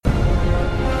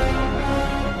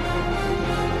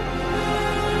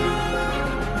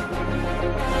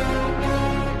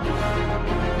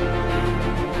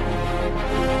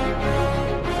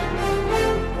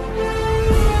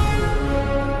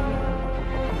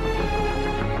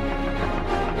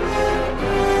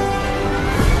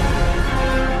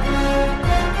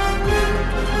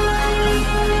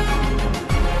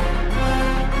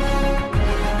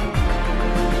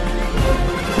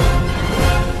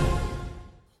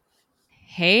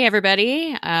Hey,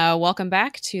 everybody. Welcome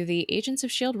back to the Agents of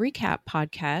S.H.I.E.L.D. recap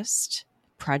podcast,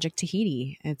 Project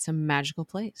Tahiti. It's a magical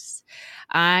place.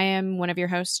 I am one of your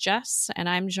hosts, Jess, and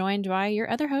I'm joined by your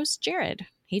other host, Jared.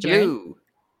 Hey, Jared. Hello.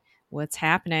 What's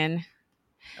happening?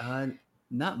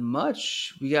 Not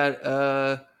much. We got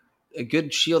a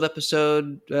good Shield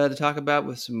episode to talk about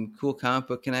with some cool comic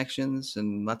book connections,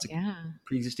 and lots of Yeah.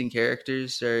 pre-existing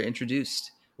characters are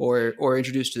introduced or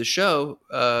introduced to the show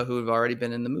who have already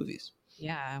been in the movies.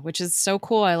 Yeah, which is so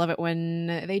cool. I love it when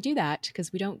they do that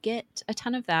because we don't get a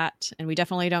ton of that, and we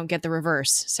definitely don't get the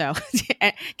reverse. So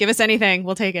give us anything.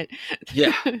 We'll take it.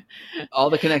 Yeah. All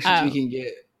the connections we can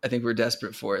get, I think we're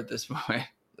desperate for at this point.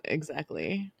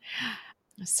 Exactly.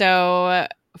 So,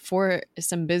 for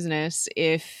some business,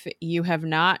 if you have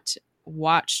not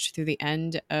watched through the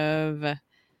end of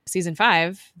season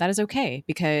 5, that is okay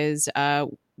because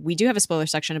we do have a spoiler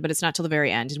section, but it's not till the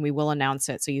very end, and we will announce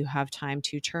it. So you have time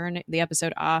to turn the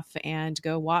episode off and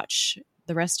go watch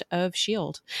the rest of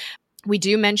S.H.I.E.L.D. We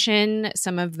do mention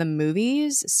some of the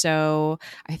movies. So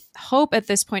I hope at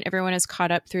this point everyone is caught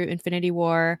up through Infinity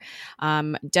War.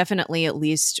 Definitely at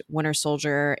least Winter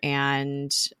Soldier,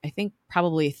 and I think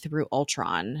probably through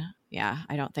Ultron. Yeah,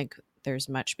 I don't think there's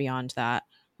much beyond that.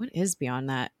 What is beyond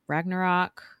that?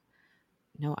 Ragnarok?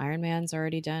 No, Iron Man's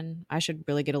already done. I should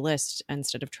really get a list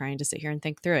instead of trying to sit here and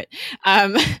think through it.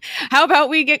 How about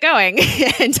we get going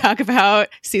and talk about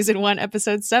season 1,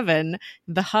 episode 7,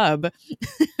 The Hub.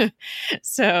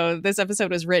 So this episode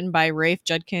was written by Rafe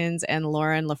Judkins and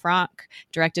Lauren LaFranc,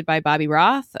 directed by Bobby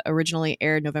Roth, originally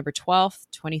aired November 12th,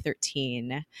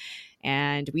 2013.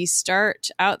 And we start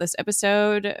out this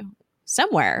episode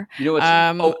somewhere. You know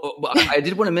what's I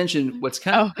did want to mention what's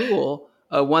kind of cool.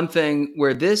 One thing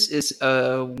where this is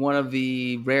one of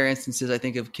the rare instances, I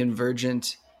think, of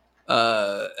convergent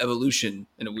evolution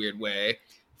in a weird way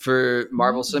for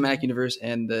Marvel Cinematic Universe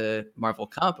and the Marvel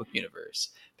comic book universe,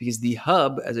 because the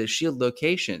hub as a S.H.I.E.L.D.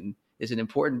 location is an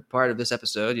important part of this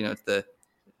episode. You know, it's the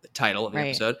title of the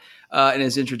episode, and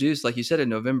is introduced, like you said, in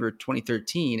November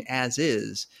 2013, as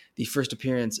is the first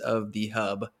appearance of the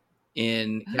hub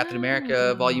in Captain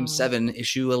America Volume 7,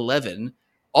 Issue 11,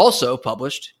 also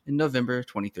published in November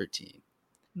 2013.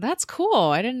 That's cool.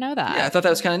 I didn't know that. Yeah, I thought that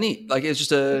was kind of neat. Like, it's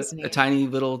just a tiny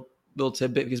little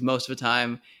tidbit, because most of the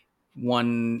time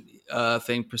one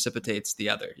thing precipitates the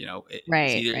other. You know,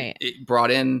 it brought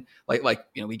in like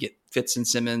you know, we get Fitz and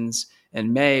Simmons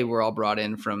and May were all brought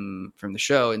in from the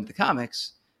show into the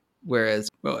comics, whereas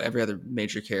every other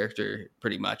major character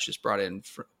pretty much is brought in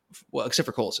from, well, except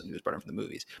for Coulson, who was brought in from the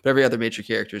movies, but every other major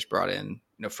character is brought in, you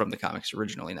know, from the comics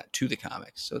originally, not to the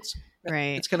comics. So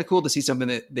it's kind of cool to see something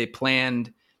that they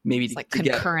planned. Maybe it's like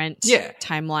concurrent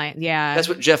timeline. Yeah. That's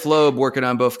what Jeff Loeb working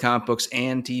on both comic books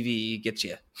and TV gets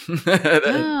you.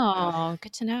 Oh,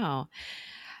 good to know.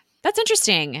 That's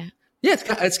interesting. Yeah,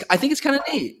 I think it's kind of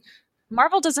neat.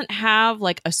 Marvel doesn't have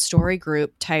like a story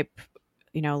group type,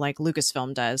 you know, like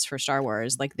Lucasfilm does for Star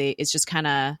Wars. Like it's just kind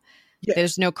of,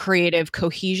 there's no creative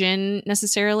cohesion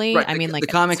necessarily. Right. I mean, like the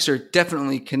comics are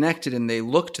definitely connected and they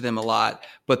look to them a lot,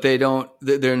 but they're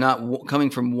not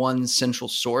coming from one central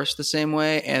source the same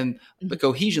way. And the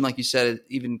cohesion, like you said,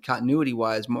 even continuity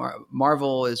wise,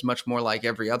 Marvel is much more like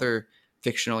every other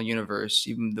fictional universe,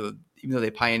 even though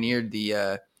they pioneered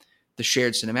the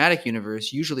shared cinematic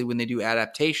universe. Usually when they do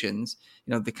adaptations,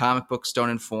 you know, the comic books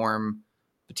don't inform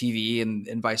the TV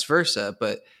and vice versa,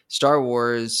 but Star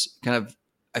Wars kind of,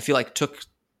 I feel like, took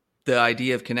the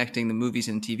idea of connecting the movies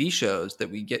and TV shows that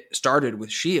we get started with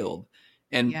S.H.I.E.L.D.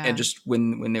 and just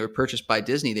when they were purchased by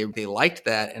Disney, they liked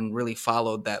that and really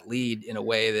followed that lead in a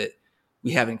way that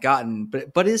we haven't gotten,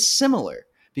 but is similar,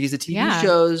 because the TV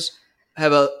shows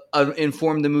have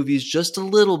informed the movies just a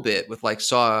little bit with like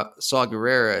Saw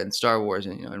Gerrera and Star Wars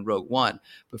and, you know, and Rogue One,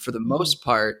 but for the most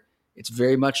part, it's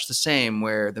very much the same,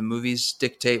 where the movies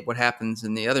dictate what happens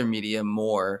in the other media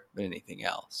more than anything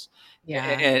else. Yeah.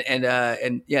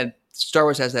 And Star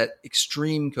Wars has that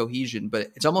extreme cohesion,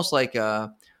 but it's almost like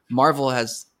Marvel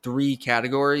has 3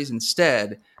 categories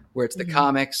instead, where it's the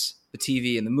comics, the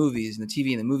TV, and the movies. And the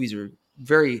TV and the movies are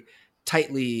very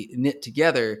tightly knit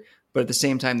together, but at the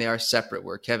same time they are separate,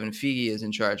 where Kevin Feige is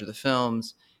in charge of the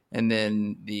films, and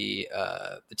then the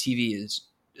TV is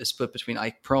split between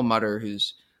Ike Perlmutter,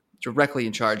 who's directly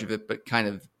in charge of it, but kind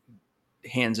of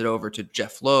hands it over to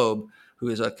Jeff Loeb, who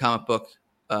is a comic book,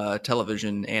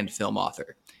 television, and film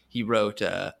author. He wrote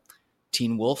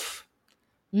Teen Wolf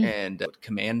and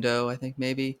Commando, I think,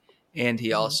 maybe. And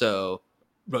he also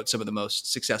wrote some of the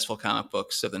most successful comic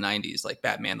books of the 90s, like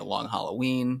Batman The Long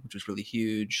Halloween, which was really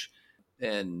huge.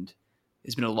 And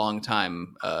he's been a long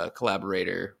time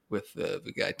collaborator with the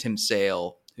guy Tim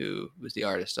Sale, who was the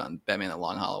artist on Batman: The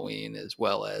Long Halloween, as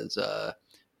well as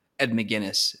Ed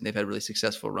McGuinness. They've had really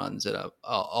successful runs at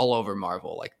all over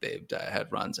Marvel. Like they've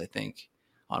had runs, I think,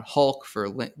 on Hulk for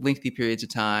lengthy periods of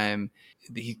time.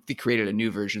 They created a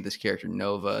new version of this character,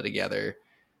 Nova, together.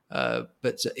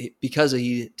 Because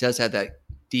he does have that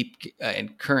deep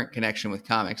and current connection with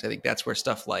comics, I think that's where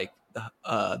stuff like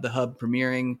the Hub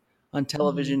premiering on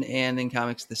television and in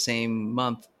comics the same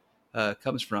month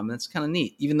comes from. And it's kind of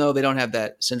neat, even though they don't have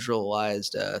that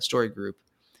centralized story group.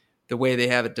 The way they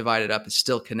have it divided up is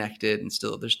still connected, and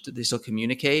they still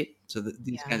communicate. So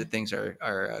these kinds of things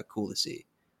are cool to see.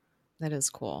 That is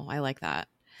cool. I like that.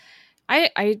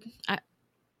 I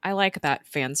like that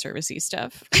fan servicey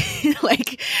stuff.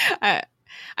 Like,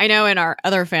 I know in our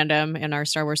other fandom, in our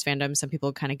Star Wars fandom, some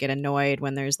people kind of get annoyed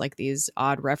when there's like these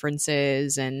odd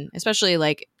references, and especially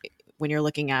like when you're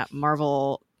looking at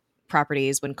Marvel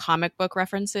properties, when comic book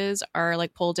references are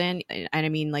like pulled in. And I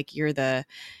mean, like you're the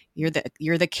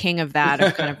king of that,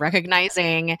 of kind of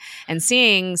recognizing and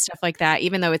seeing stuff like that,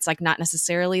 even though it's like not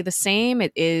necessarily the same.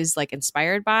 It is like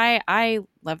inspired by. I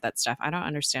love that stuff. I don't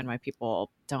understand why people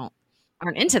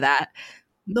aren't into that.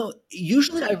 No,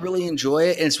 usually I really enjoy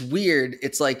it. And it's weird.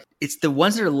 It's like, it's the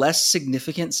ones that are less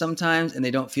significant sometimes, and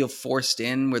they don't feel forced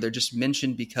in, where they're just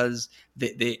mentioned because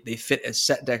they fit as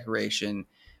set decoration.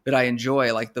 But I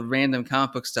enjoy like the random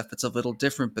comic book stuff that's a little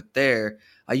different, but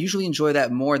I usually enjoy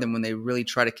that more than when they really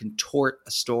try to contort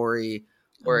a story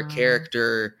or a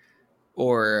character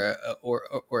or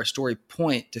a story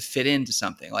point to fit into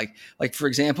something. Like for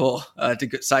example,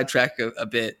 to sidetrack a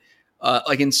bit,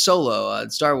 like in Solo,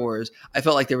 Star Wars, I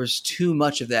felt like there was too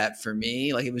much of that for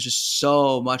me. Like it was just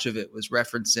so much of it was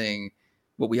referencing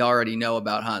what we already know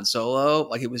about Han Solo.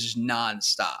 Like it was just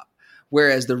nonstop.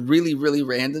 Whereas the really, really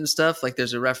random stuff, like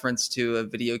there's a reference to a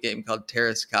video game called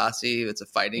Terras Kasi. It's a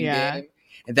fighting game.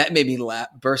 And that made me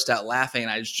burst out laughing. And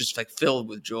I was just like filled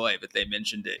with joy that they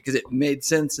mentioned it, because it made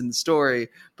sense in the story.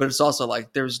 But it's also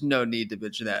like, there's no need to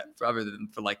mention that other than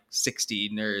for like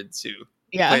 60 nerds who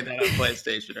play that on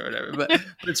PlayStation or whatever. But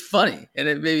it's funny, and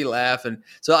it made me laugh. And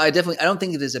so I don't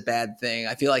think it is a bad thing.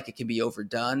 I feel like it can be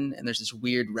overdone. And there's this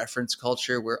weird reference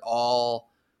culture where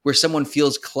someone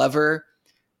feels clever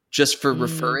just for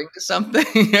referring to something,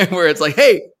 where it's like,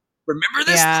 hey, remember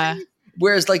this thing?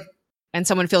 Whereas like, and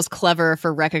someone feels clever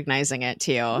for recognizing it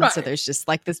too. Right. So there's just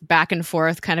like this back and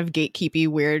forth kind of gatekeepy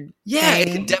weird thing. It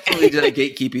can definitely do a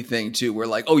gatekeepy thing too, where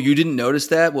like, oh, you didn't notice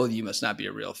that? Well, you must not be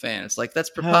a real fan. It's like, that's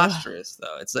preposterous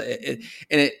though. It's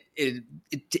it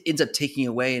ends up taking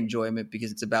away enjoyment,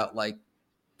 because it's about like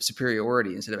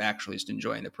superiority instead of actually just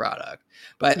enjoying the product.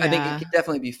 But I think it can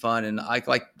definitely be fun. And I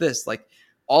like this, like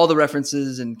all the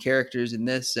references and characters in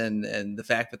this, and the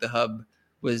fact that the Hub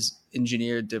was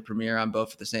engineered to premiere on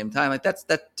both at the same time. Like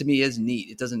that to me is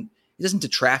neat. It doesn't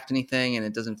detract anything, and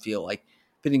it doesn't feel like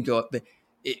they didn't go up.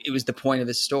 It was the point of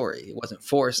his story. It wasn't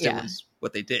forced. It was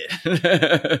what they did.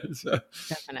 So.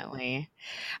 Definitely.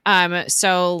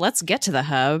 So let's get to the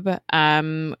Hub.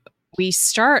 We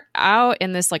start out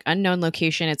in this like unknown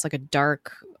location. It's like a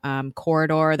dark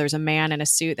corridor. There's a man in a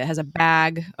suit that has a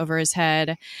bag over his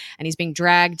head, and he's being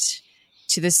dragged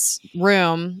to this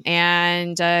room,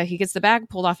 and he gets the bag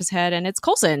pulled off his head, and it's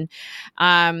Coulson.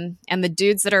 And the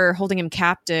dudes that are holding him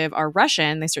captive are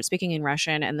Russian. They start speaking in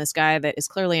Russian, and this guy that is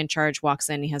clearly in charge walks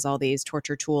in. He has all these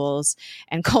torture tools,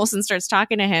 and Coulson starts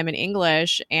talking to him in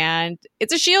English, and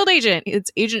it's a S.H.I.E.L.D. agent.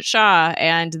 It's Agent Shaw,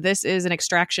 and this is an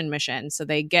extraction mission. So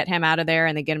they get him out of there,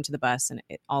 and they get him to the bus, and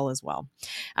all is well.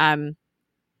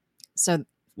 So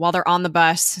while they're on the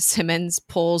bus, Simmons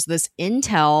pulls this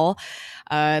intel,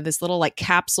 this little like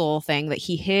capsule thing that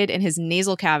he hid in his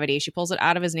nasal cavity. She pulls it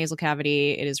out of his nasal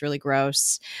cavity. It is really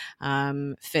gross.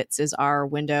 Fitz is our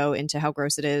window into how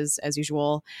gross it is, as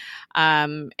usual.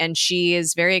 And she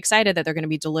is very excited that they're going to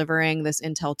be delivering this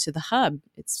intel to the Hub.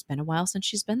 It's been a while since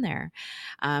she's been there.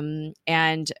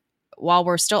 And while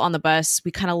we're still on the bus, we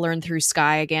kind of learn through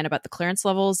Skye again about the clearance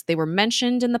levels. They were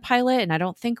mentioned in the pilot, and I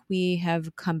don't think we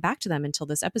have come back to them until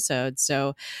this episode.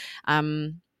 So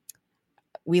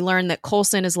we learn that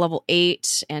Coulson is level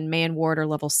 8 and May and Ward are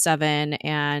level 7,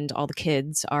 and all the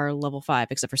kids are level 5,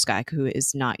 except for Skye, who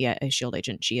is not yet a S.H.I.E.L.D.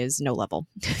 agent. She is no level.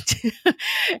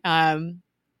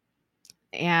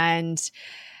 And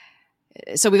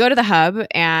so we go to the Hub,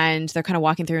 and they're kind of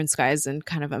walking through, and Skye's in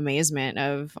kind of amazement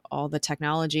of all the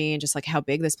technology and just like how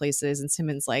big this place is. And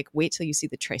Simmons like, wait till you see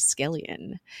the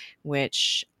Triskelion,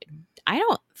 which I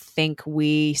don't think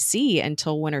we see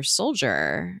until Winter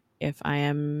Soldier, if I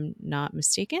am not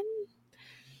mistaken,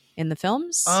 in the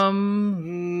films. I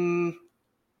don't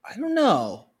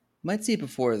know. Might see it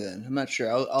before then. I'm not sure.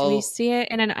 Do we see it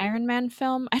in an Iron Man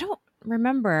film? I don't.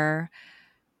 remember.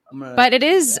 I'm gonna But it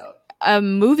check is out. a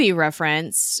movie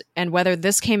reference, and whether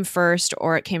this came first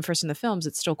or it came first in the films,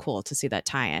 it's still cool to see that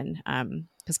tie-in.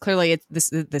 Because clearly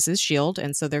this is Shield,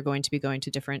 and so they're going to be going to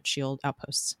different Shield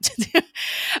outposts.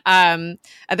 At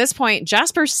this point,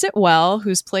 Jasper Sitwell,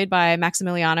 who's played by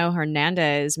Maximiliano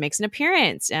Hernandez, makes an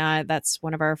appearance. That's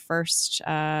one of our first,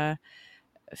 or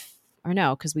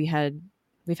no, because we've had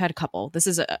a couple. This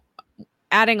is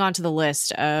adding onto the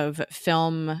list of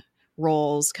film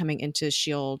roles coming into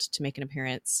Shield to make an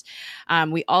appearance.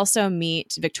 We also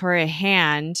meet Victoria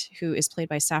Hand, who is played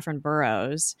by Saffron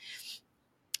Burrows.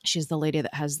 She's the lady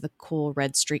that has the cool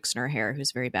red streaks in her hair,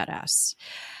 who's very badass.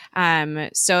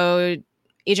 So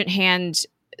Agent Hand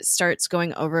starts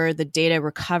going over the data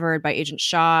recovered by Agent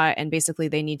Shaw, and basically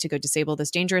they need to go disable this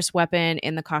dangerous weapon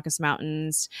in the Caucasus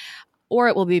Mountains, or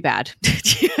it will be bad.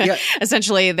 Yeah.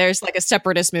 Essentially, there's like a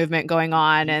separatist movement going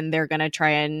on, and they're going to try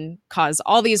and cause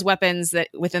all these weapons that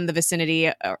within the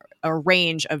vicinity, a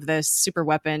range of this super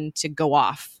weapon to go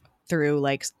off through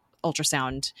like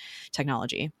ultrasound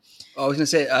technology. I was going to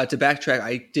say, to backtrack,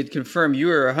 I did confirm you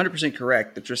were 100%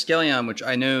 correct. The Triskelion, which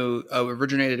I know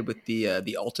originated with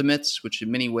the Ultimates, which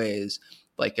in many ways,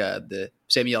 like the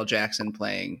Samuel L. Jackson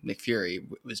playing Nick Fury,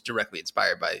 was directly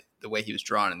inspired by the way he was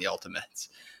drawn in the Ultimates.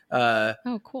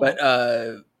 Oh, cool. But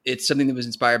it's something that was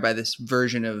inspired by this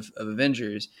version of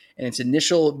Avengers. And its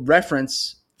initial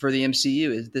reference for the MCU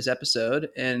is this episode.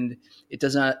 And it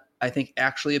does not, I think,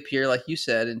 actually appear, like you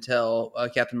said, until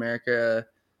Captain America...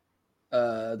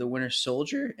 the Winter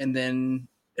Soldier, and then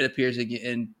it appears again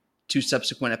in 2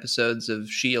 subsequent episodes of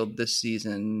S.H.I.E.L.D. this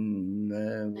season.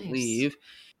 I believe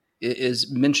it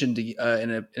is mentioned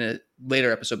in a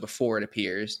later episode before it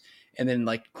appears, and then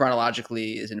like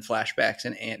chronologically is in flashbacks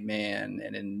in Ant-Man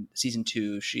and in season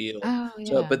 2 S.H.I.E.L.D. Oh, yeah.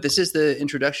 So, but this is the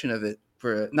introduction of it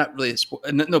for not really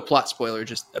no plot spoiler,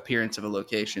 just appearance of a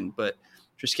location. But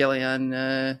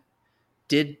Triskelion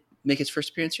did make its first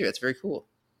appearance here. That's very cool.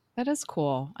 That is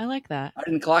cool. I like that. I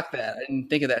didn't clock that. I didn't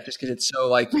think of that just because it's so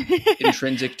like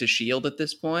intrinsic to S.H.I.E.L.D. at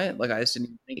this point. Like I just didn't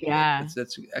even think of it.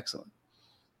 That's excellent.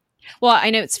 Well, I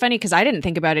know it's funny because I didn't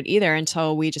think about it either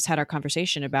until we just had our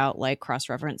conversation about like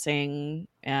cross-referencing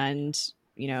and,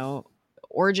 you know,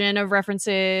 origin of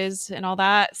references and all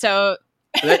that. So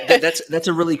that's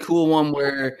a really cool one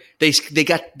where they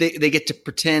get to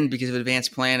pretend because of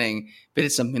advanced planning, but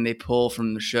it's something they pull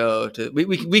from the show.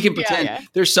 We can pretend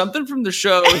there's something from the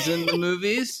shows in the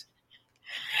movies.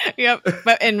 Yep,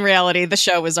 but in reality,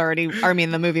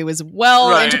 the movie was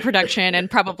into production and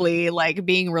probably like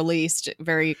being released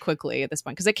very quickly at this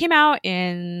point because it came out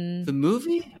in the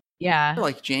movie. Yeah,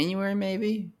 like January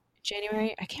maybe.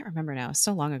 January, I can't remember now.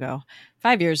 So long ago.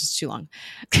 5 years is too long.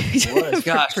 It was,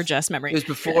 gosh, for Jess' memory. It was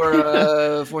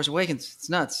before Force Awakens.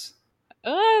 It's nuts.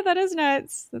 Oh, that is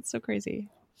nuts. That's so crazy.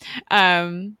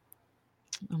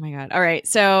 Oh my God. All right.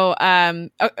 So,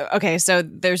 okay. So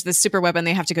there's this super weapon.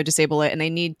 They have to go disable it, and they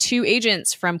need 2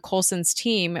 agents from Coulson's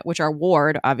team, which are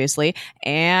Ward, obviously,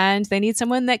 and they need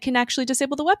someone that can actually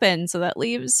disable the weapon. So that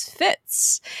leaves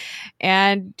Fitz,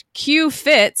 and cue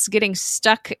Fitz getting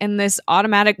stuck in this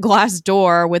automatic glass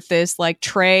door with this like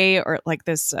tray or like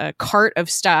this cart of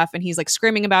stuff, and he's like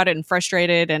screaming about it and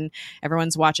frustrated, and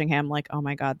everyone's watching him like, oh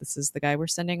my God, this is the guy we're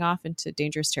sending off into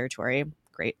dangerous territory.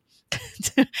 Great.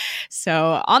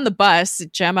 So on the bus,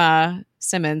 Gemma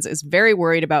Simmons is very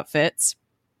worried about Fitz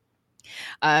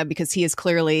because he is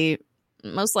clearly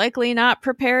most likely not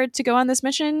prepared to go on this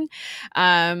mission.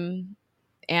 And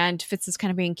Fitz is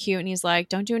kind of being cute, and he's like,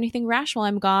 don't do anything rash while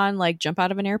I'm gone, like jump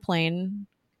out of an airplane.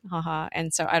 Haha.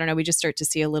 And so I don't know, we just start to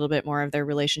see a little bit more of their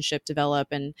relationship develop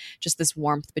and just this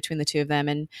warmth between the two of them.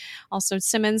 And also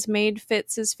Simmons made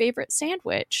Fitz his favorite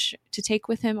sandwich to take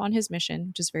with him on his mission,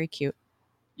 which is very cute.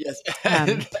 Yes.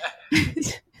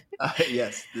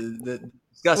 Yes. The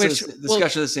discussion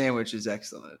of the sandwich is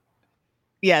excellent.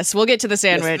 Yes, we'll get to the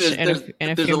sandwich in a few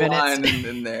minutes. There's a line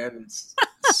in there that's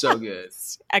so good.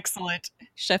 Excellent.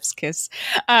 Chef's kiss.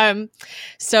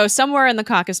 So somewhere in the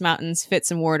Caucasus Mountains,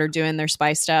 Fitz and Ward are doing their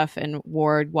spy stuff, and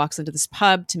Ward walks into this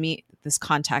pub to meet this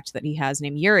contact that he has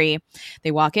named Yuri.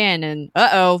 They walk in, and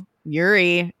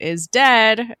Yuri is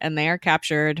dead, and they are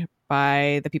captured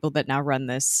by the people that now run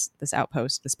this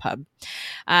outpost, this pub.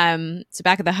 So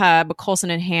back at the hub, Coulson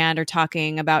and Hand are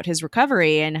talking about his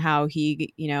recovery and how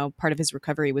he, part of his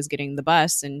recovery was getting the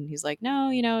bus. And he's like, no,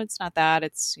 it's not that.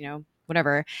 It's,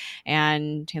 whatever.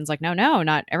 And Hand's like, no,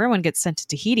 not everyone gets sent to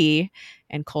Tahiti.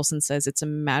 And Coulson says it's a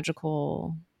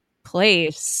magical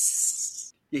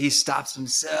place. He stops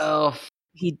himself.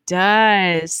 He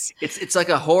does. It's like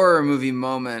a horror movie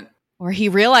moment Or he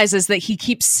realizes that he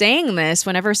keeps saying this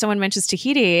whenever someone mentions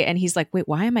Tahiti, and he's like, wait,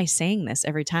 why am I saying this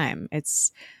every time?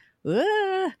 It's,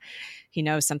 he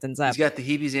knows something's up. He's got the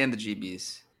heebies and the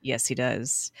jeebies. Yes, he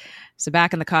does. So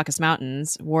back in the Caucasus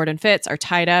Mountains, Ward and Fitz are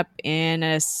tied up in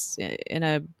a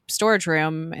storage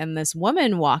room, and this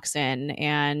woman walks in,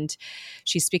 and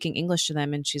she's speaking English to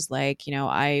them, and she's like,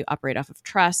 I operate off of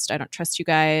trust. I don't trust you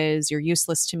guys. You're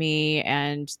useless to me.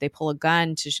 And they pull a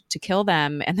gun to kill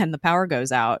them, and then the power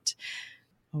goes out.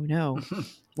 Oh no.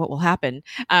 What will happen?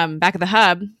 Back at the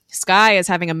hub, Skye is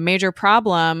having a major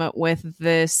problem with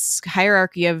this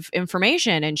hierarchy of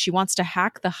information, and she wants to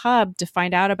hack the hub to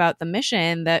find out about the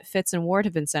mission that Fitz and Ward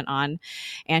have been sent on.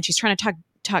 And she's trying to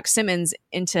talk Simmons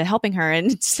into helping her,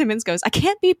 and Simmons goes, I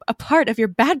can't be a part of your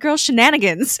bad girl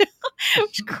shenanigans.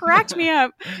 Which cracked me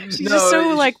up. She's just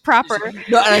so proper.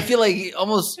 No, and I feel like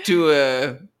almost to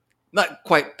a not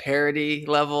quite parody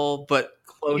level, but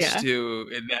close to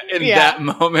in that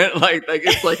moment. Like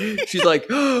it's like she's like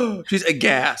she's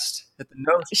aghast at the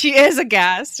nose. She is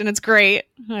aghast, and it's great.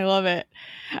 I love it.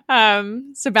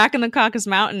 So back in the Caucasus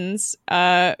Mountains,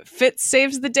 Fitz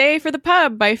saves the day for the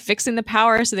pub by fixing the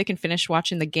power so they can finish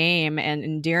watching the game and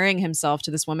endearing himself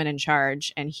to this woman in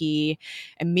charge. And he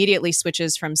immediately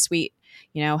switches from sweet,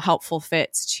 helpful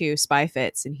Fitz to spy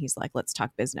Fitz, and he's like, let's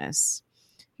talk business.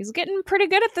 He's getting pretty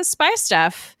good at this spy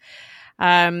stuff.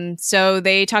 So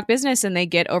they talk business, and they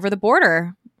get over the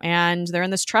border, and they're in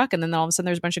this truck, and then all of a sudden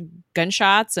there's a bunch of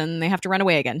gunshots, and they have to run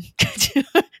away again.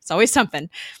 It's always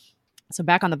something. So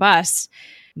back on the bus,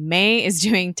 May is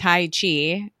doing Tai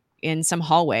Chi in some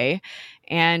hallway,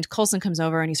 and Coulson comes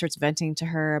over and he starts venting to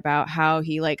her about how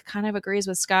he kind of agrees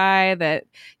with Skye that,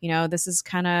 this is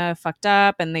kind of fucked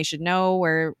up and they should know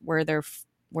where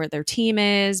their team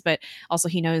is, but also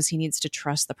he knows he needs to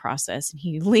trust the process, and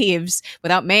he leaves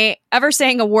without May ever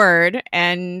saying a word.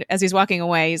 And as he's walking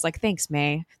away, he's like, thanks,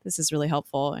 May. This is really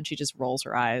helpful. And she just rolls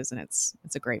her eyes, and it's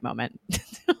a great moment.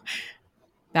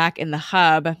 Back in the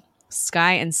hub,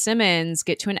 Skye and Simmons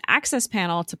get to an access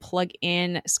panel to plug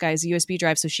in Skye's USB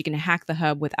drive so she can hack the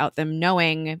hub without them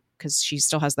knowing, because she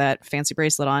still has that fancy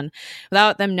bracelet on,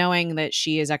 without them knowing that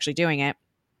she is actually doing it.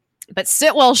 But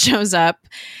Sitwell shows up,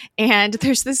 and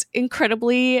there's this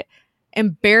incredibly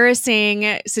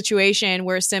embarrassing situation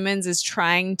where Simmons is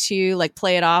trying to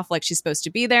play it off like she's supposed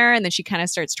to be there, and then she kind of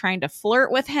starts trying to flirt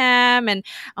with him, and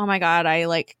oh my god, I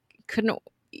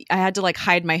had to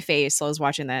hide my face while I was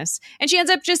watching this. And she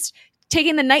ends up just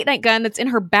taking the night-night gun that's in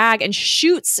her bag and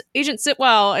shoots Agent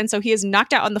Sitwell. And so he is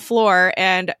knocked out on the floor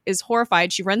and is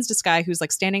horrified. She runs to Skye, who's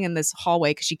standing in this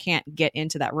hallway because she can't get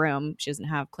into that room. She doesn't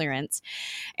have clearance.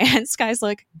 And Skye's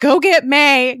like, go get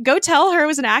May. Go tell her it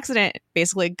was an accident.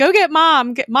 Basically, go get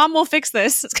Mom. Mom will fix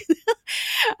this.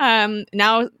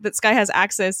 Now that Skye has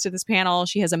access to this panel,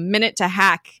 she has a minute to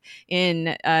hack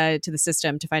in to the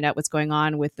system to find out what's going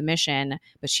on with the mission.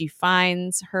 But she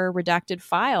finds her redacted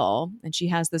file, and she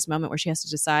has this moment where she has to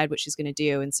decide what she's going to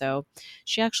do. And so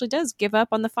she actually does give up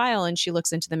on the file, and she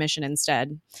looks into the mission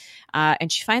instead.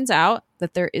 And she finds out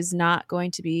that there is not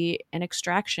going to be an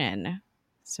extraction.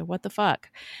 So what the fuck?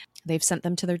 They've sent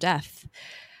them to their death.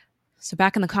 So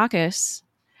back in the Caucasus,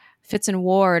 Fitz and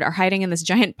Ward are hiding in this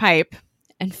giant pipe,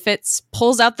 and Fitz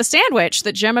pulls out the sandwich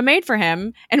that Gemma made for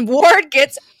him, and Ward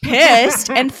gets pissed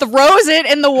and throws it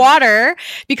in the water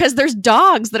because there's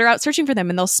dogs that are out searching for them,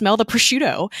 and they'll smell the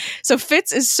prosciutto. So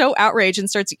Fitz is so outraged and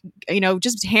starts,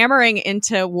 just hammering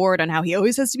into Ward on how he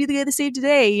always has to be the guy to save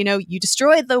today. You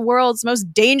destroyed the world's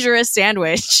most dangerous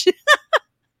sandwich.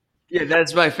 Yeah,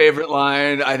 that's my favorite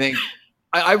line. I think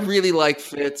I really like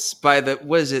Fitz by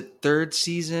third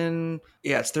season?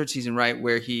 Yeah, it's third season, right?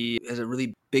 Where he has a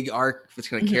really big arc that's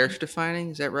kind of character defining.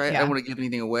 Is that right? Yeah. I don't want to give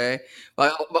anything away.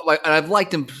 But I've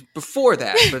liked him before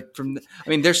that. But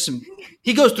there's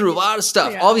he goes through a lot of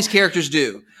stuff. Yeah. All these characters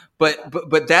do.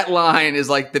 But that line is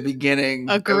like the beginning.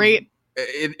 A great.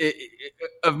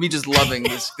 Of me just loving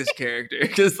this character.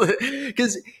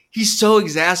 Because he's so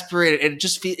exasperated. And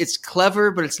it's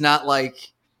clever, but it's not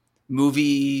like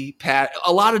movie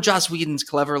a lot of Joss Whedon's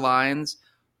clever lines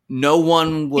no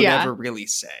one would ever really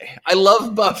say. I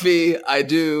love Buffy. I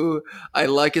do. I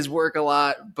like his work a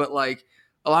lot, but a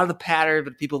lot of the pattern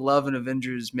that people love in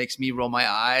Avengers makes me roll my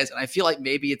eyes. And I feel like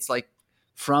maybe it's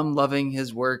from loving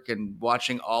his work and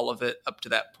watching all of it up to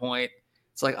that point.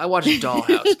 It's I watched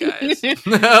Dollhouse, guys.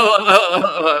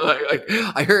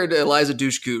 I heard Eliza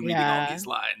Dushku reading all these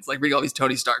lines, reading all these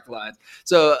Tony Stark lines.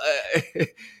 So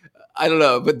I don't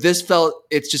know, but this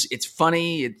it's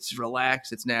funny, it's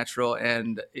relaxed, it's natural,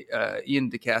 and Ian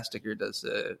DeCastiger does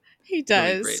a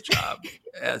really great job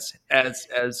as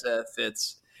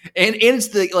Fitz, and it's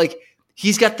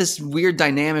he's got this weird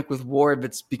dynamic with Ward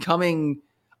that's becoming,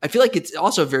 I feel like it's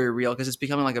also very real because it's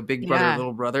becoming like a big brother,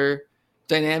 little brother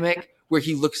dynamic where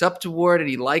he looks up to Ward and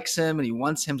he likes him and he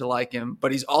wants him to like him,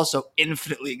 but he's also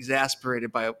infinitely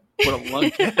exasperated by what a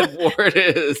lunkhead Ward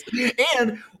is.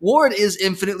 And Ward is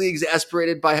infinitely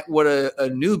exasperated by what a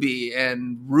newbie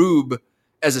and rube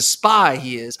as a spy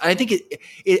he is. I think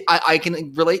I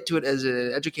can relate to it as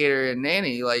an educator and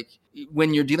nanny. Like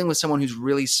when you're dealing with someone who's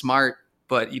really smart,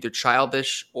 but either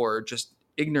childish or just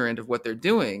ignorant of what they're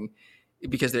doing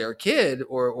because they're a kid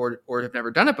or have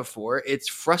never done it before, it's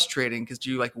frustrating because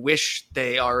you wish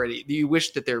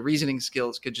that their reasoning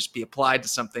skills could just be applied to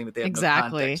something that they have no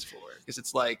context for. Because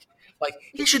it's like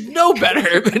he should know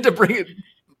better than to bring a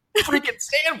freaking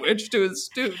sandwich to a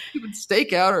stupid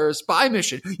stakeout or a spy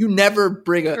mission. You never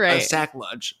bring a sack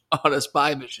lunch on a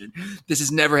spy mission. This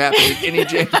has never happened in any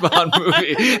James Bond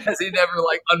movie. Has he never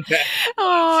unpacked?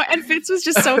 Oh, and Fitz was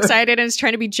just so excited and is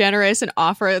trying to be generous and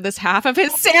offer this half of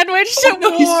his sandwich to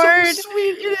Ward. He's so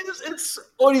sweet.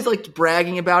 And he's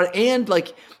bragging about it,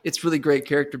 and it's really great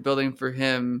character building for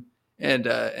him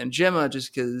and Gemma,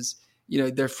 just because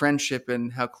their friendship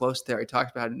and how close they are. He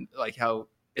talked about it, how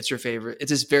it's her favorite. It's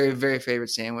his very, very favorite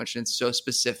sandwich. And it's so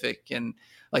specific and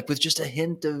with just a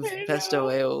hint of pesto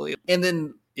aioli. And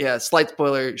then, slight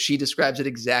spoiler, she describes it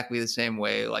exactly the same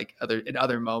way, in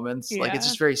other moments. Yeah. It's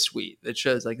just very sweet. It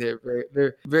shows they're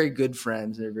very, very good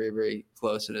friends. They're very, very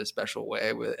close in a special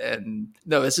way.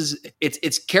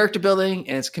 It's character building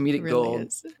and it's comedic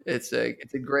gold. It's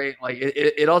a great,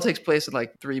 it all takes place in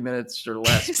 3 minutes or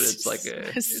less, but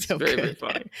it's so very, very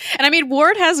funny. And I mean,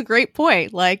 Ward has a great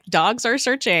point. Dogs are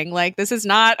searching. This is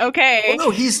not okay. Oh no,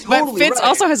 he's totally But Fitz right.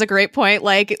 also has a great point.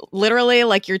 Literally,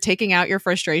 you're taking out your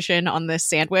frustration on this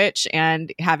sandwich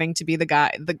and having to be the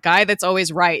guy that's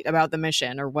always right about the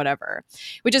mission or whatever.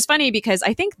 Which is funny because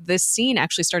I think this scene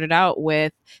actually started out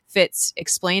with Fitz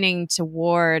explaining to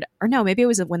Ward, or no, maybe it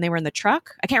was when they were in the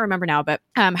truck. I can't remember now, but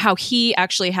how he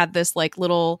actually had this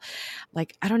little,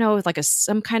 I don't know,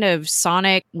 some kind of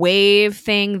sonic wave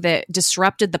thing that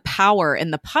disrupted the power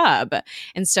in the pub.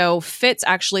 And so Fitz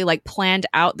actually planned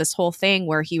out this whole thing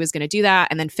where he was going to do that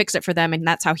and then fix it for them. And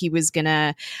that's how he was going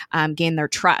to gain their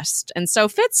trust. And so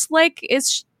Fitz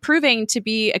is proving to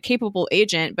be a capable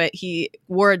agent, but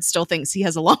Ward still thinks he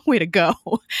has a long way to go.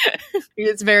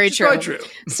 It's very true.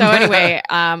 So anyway,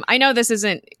 I know this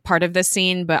isn't part of this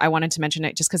scene, but I wanted to mention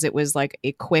it just because it was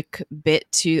a quick bit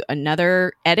to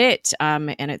another edit,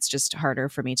 and it's just harder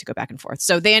for me to go back and forth.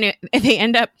 So they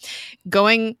end up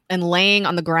going and laying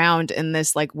on the ground in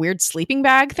this weird sleeping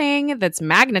bag thing that's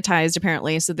magnetized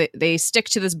apparently, so that they stick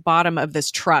to this bottom of this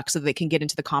truck so they can get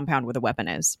into the compound where the weapon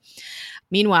is.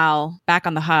 Meanwhile, back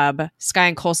on the hub, Skye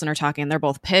and Coulson are talking. They're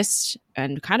both pissed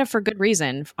and kind of for good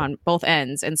reason on both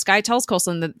ends. And Skye tells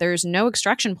Coulson that there's no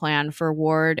extraction plan for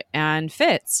Ward and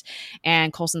Fitz.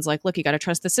 And Coulson's like, look, you got to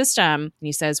trust the system. And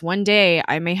he says, one day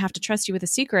I may have to trust you with a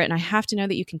secret and I have to know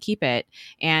that you can keep it.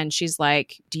 And she's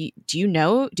like, did you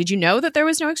know that there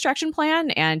was no extraction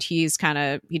plan? And he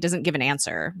doesn't give an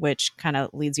answer, which kind of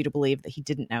leads you to believe that he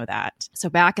didn't know that. So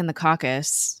back in the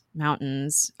Caucasus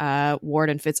Mountains, Ward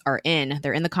and Fitz are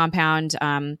they're in the compound.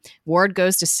 Ward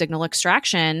goes to signal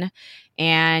extraction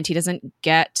and he doesn't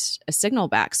get a signal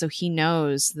back, so he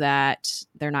knows that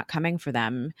they're not coming for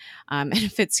them.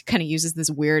 And Fitz kind of uses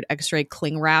this weird X-ray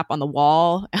cling wrap on the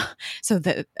wall so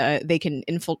that they can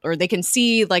they can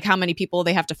see how many people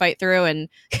they have to fight through. And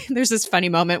there's this funny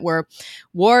moment where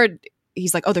Ward,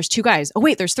 he's like, oh, there's 2 guys. Oh,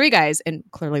 wait, there's 3 guys. And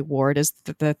clearly Ward is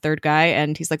the third guy.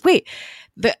 And he's like, wait,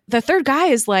 the third guy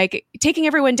is taking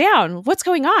everyone down. What's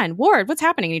going on? Ward, what's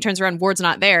happening? And he turns around. Ward's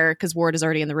not there because Ward is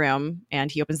already in the room. And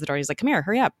he opens the door. He's like, come here,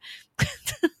 hurry up.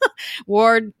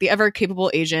 Ward, the ever capable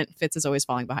agent, Fitz is always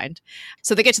falling behind.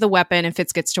 So they get to the weapon and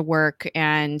Fitz gets to work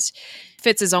and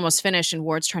Fitz is almost finished and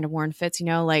Ward's trying to warn Fitz,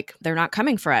 they're not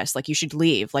coming for us. You should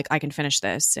leave. I can finish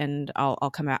this and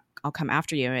I'll come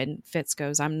after you. And Fitz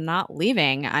goes, I'm not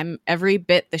leaving. I'm every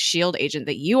bit the SHIELD agent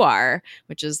that you are,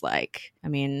 which is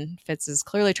Fitz is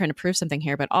clearly trying to prove something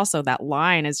here, but also that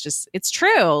line is just, it's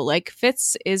true.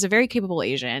 Fitz is a very capable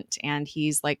agent and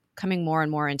he's coming more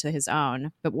and more into his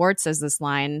own. But Ward says this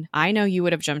line, I know you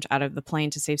would have jumped out of the plane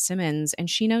to save Simmons and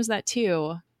she knows that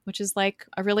too, which is a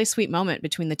really sweet moment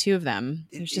between the two of them.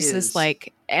 There's just this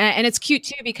and it's cute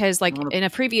too because in a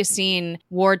previous scene,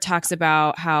 Ward talks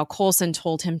about how Coulson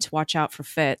told him to watch out for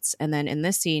Fitz. And then in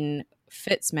this scene,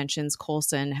 Fitz mentions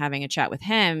Coulson having a chat with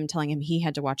him, telling him he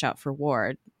had to watch out for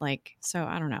Ward. So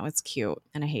I don't know. It's cute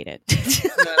and I hate it.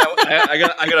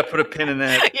 I gotta put a pin in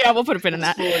that. Yeah, we'll put a pin in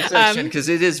that. Because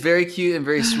it is very cute and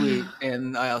very sweet.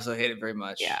 And I also hate it very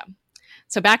much. Yeah.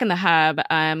 So back in the hub,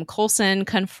 Coulson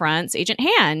confronts Agent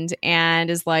Hand and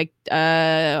is like,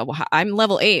 I'm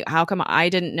level 8. How come I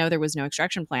didn't know there was no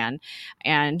extraction plan?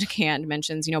 And Hand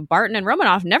mentions, Barton and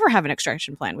Romanoff never have an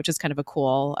extraction plan, which is kind of a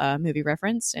cool movie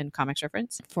reference and comics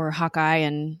reference for Hawkeye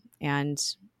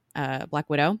and Black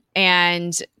Widow.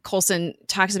 And Coulson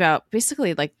talks about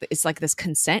basically like it's like this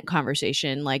consent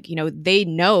conversation. Like, they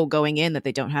know going in that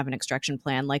they don't have an extraction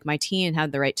plan. Like, my team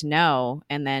had the right to know.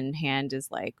 And then Hand is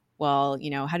like, well,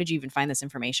 how did you even find this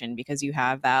information? Because you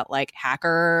have that like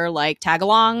hacker like tag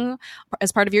along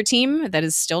as part of your team that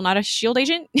is still not a SHIELD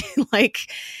agent. Like,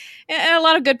 a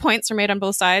lot of good points are made on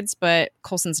both sides, but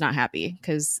Coulson's not happy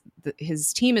because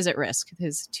his team is at risk.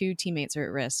 His 2 teammates are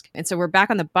at risk. And so we're back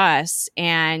on the bus,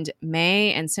 and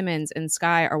May and Simmons and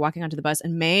Skye are walking onto the bus,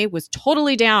 and May was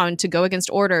totally down to go against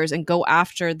orders and go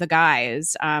after the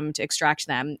guys to extract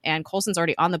them. And Coulson's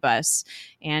already on the bus,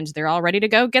 and they're all ready to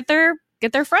go get their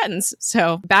friends.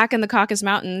 So back in the Caucasus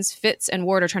Mountains, Fitz and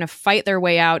Ward are trying to fight their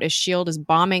way out as SHIELD is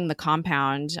bombing the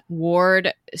compound.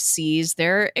 Ward sees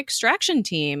their extraction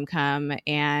team come,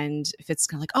 and Fitz is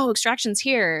kind of like, oh, extraction's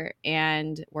here.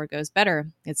 And Ward goes, better.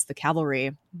 It's the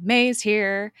cavalry. May's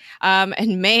here.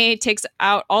 And May takes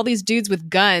out all these dudes with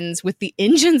guns with the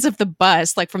engines of the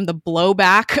bus, like from the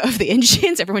blowback of the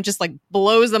engines. Everyone just like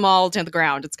blows them all to the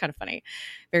ground. It's kind of funny.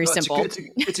 Very simple.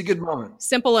 It's a good moment.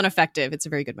 Simple and effective. It's a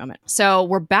very good moment. So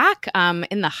we're back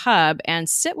in the hub, and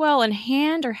Sitwell and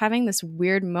Hand are having this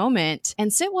weird moment.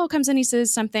 And Sitwell comes in, he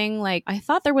says something like, I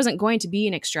thought there wasn't going to be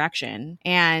an extraction.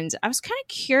 And I was kind of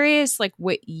curious, like,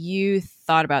 what you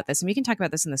thought about this. And we can talk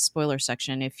about this in the spoiler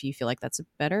section if you feel like that's a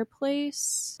better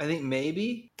place. I think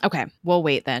maybe. Okay, we'll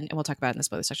wait then, and we'll talk about it in the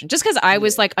spoiler section. Just because I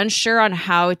was like unsure on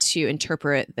how to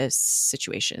interpret this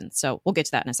situation. So we'll get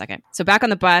to that in a second. So back on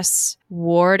the bus,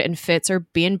 Ward and Fitz are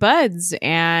being buds,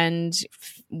 and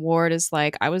Ward is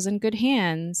like, I was in good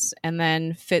hands. And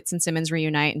then Fitz and Simmons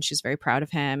reunite, and she's very proud of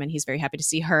him, and he's very happy to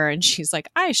see her. And she's like,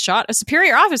 I shot a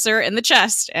superior officer in the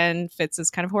chest. And Fitz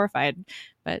is kind of horrified.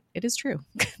 But it is true.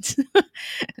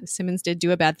 Simmons did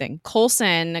do a bad thing.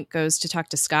 Coulson goes to talk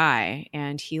to Skye,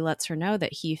 and he lets her know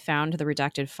that he found the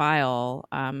redacted file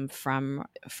from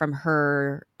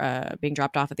her being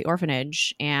dropped off at the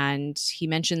orphanage. And he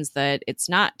mentions that it's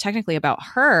not technically about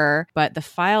her, but the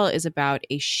file is about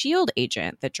a SHIELD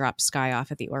agent that dropped Skye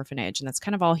off at the orphanage. And that's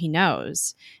kind of all he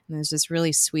knows. And there's this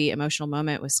really sweet emotional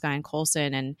moment with Skye and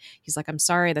Coulson. And he's like, I'm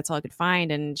sorry, that's all I could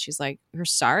find. And she's like, you're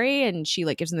sorry? And she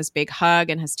like gives him this big hug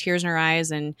and has tears in her eyes,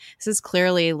 and this is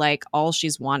clearly like all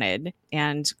she's wanted.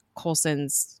 And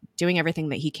Coulson's doing everything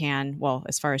that he can, well,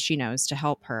 as far as she knows, to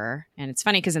help her. And it's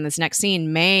funny because in this next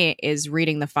scene, May is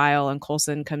reading the file, and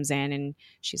Coulson comes in, and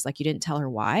she's like, you didn't tell her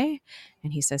why?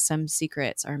 And he says, some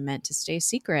secrets are meant to stay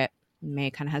secret.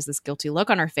 May kind of has this guilty look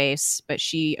on her face, but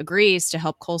she agrees to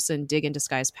help Coulson dig into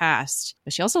Skye's past.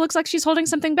 But she also looks like she's holding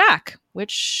something back,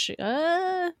 which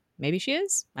maybe she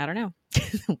is. I don't know.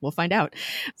 We'll find out.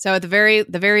 So at the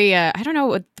very, I don't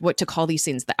know what to call these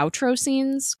scenes. The outro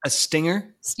scenes. A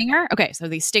stinger. Stinger. Okay, so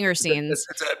these stinger scenes.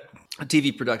 It's a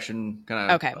TV production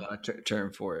kind of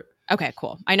term for it. Okay,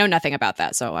 cool. I know nothing about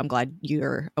that, so I'm glad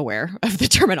you're aware of the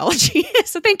terminology.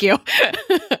 So thank you.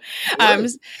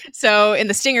 So in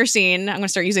the stinger scene, I'm going to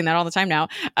start using that all the time now.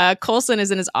 Coulson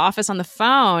is in his office on the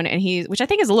phone, and which I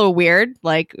think is a little weird,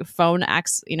 like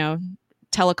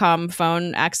telecom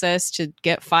phone access to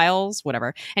get files,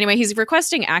 whatever. Anyway, he's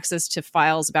requesting access to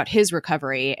files about his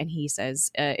recovery, and he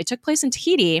says it took place in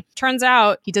Tahiti. Turns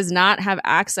out he does not have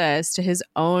access to his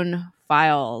own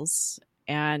files.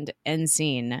 And end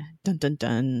scene. Dun dun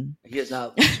dun. He is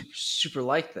not super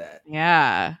like that.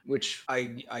 Yeah. Which I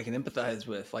can empathize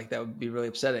with. Like, that would be really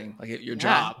upsetting. Like, your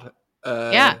job.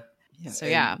 Yeah. So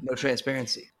yeah. No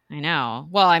transparency. I know.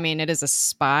 Well, I mean, it is a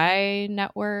spy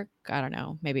network. I don't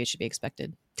know. Maybe it should be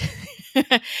expected.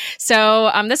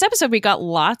 So this episode, we got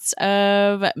lots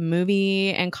of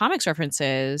movie and comics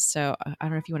references. So I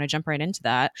don't know if you want to jump right into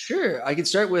that. Sure. I could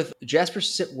start with Jasper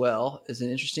Sitwell is an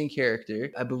interesting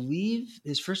character. I believe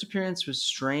his first appearance was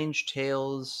Strange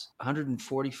Tales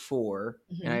 144.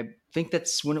 Mm-hmm. And I think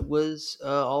that's when it was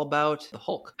all about the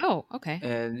Hulk. Oh, okay.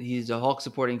 And he's a Hulk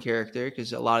supporting character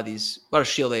because a lot of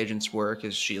SHIELD agents were,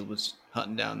 because SHIELD was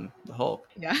hunting down the Hulk.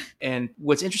 Yeah. And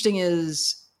what's interesting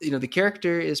is, the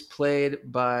character is played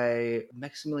by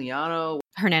Maximiliano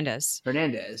Hernandez.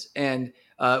 And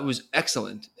it was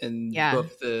excellent in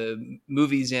both the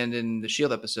movies and in the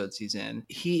SHIELD episodes he's in.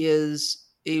 He is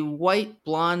a white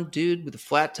blonde dude with a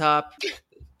flat top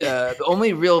The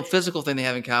only real physical thing they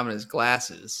have in common is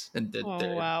glasses, and that Oh,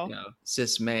 they're wow.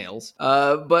 cis males.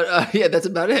 Yeah, that's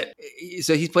about it.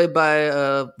 So he's played by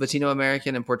a Latino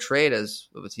American and portrayed as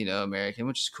a Latino American,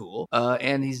 which is cool.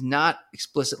 And he's not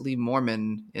explicitly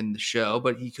Mormon in the show,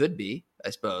 but he could be,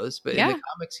 I suppose. But in the Yeah.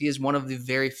 comics, he is one of the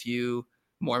very few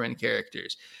Mormon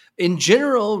characters. In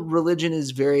general, religion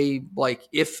is very like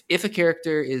if a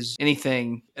character is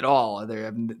anything at all,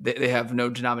 they have no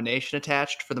denomination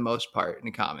attached for the most part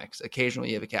in comics. Occasionally,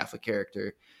 you have a Catholic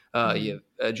character, you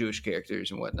have Jewish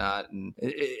characters and whatnot. And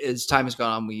as time has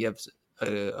gone on, we have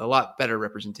a lot better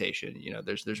representation.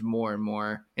 There's more and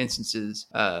more instances,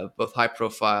 both high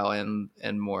profile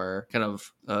and more kind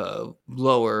of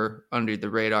lower under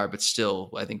the radar, but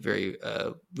still, I think, very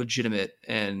legitimate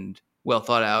and well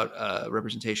thought out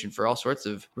representation for all sorts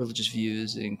of religious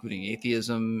views, including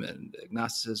atheism and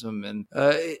agnosticism. And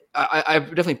I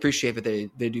definitely appreciate that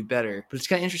they do better. But it's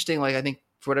kind of interesting. Like, I think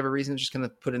for whatever reason, it's just kind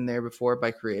of put in there before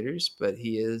by creators. But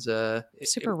he is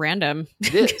super random.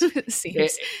 It is. It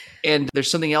seems. And there's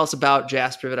something else about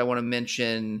Jasper that I want to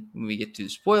mention when we get to the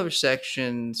spoiler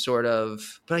section, sort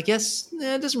of. But I guess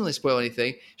it doesn't really spoil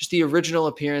anything. Just the original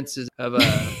appearances of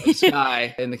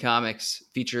Skye in the comics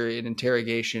feature an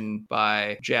interrogation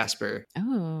by Jasper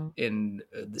in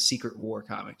the Secret War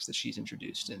comics that she's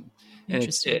introduced in. And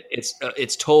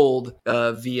it's told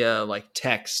via like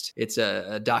text. It's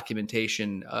a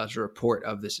documentation, a report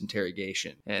of this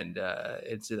interrogation, and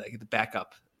it's like the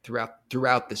backup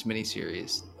throughout this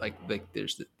miniseries. Like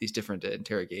there's these different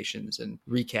interrogations and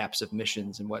recaps of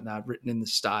missions and whatnot written in the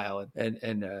style,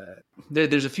 and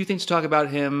there's a few things to talk about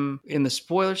him in the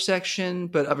spoiler section.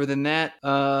 But other than that,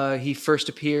 he first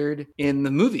appeared in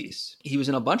the movies. He was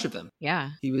in a bunch of them.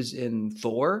 Yeah, he was in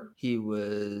Thor. He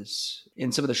was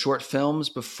in some of the short films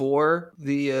before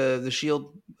the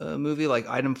Shield movie, like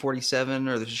Item 47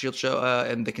 or the Shield show,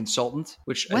 and The Consultant.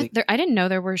 Which I didn't know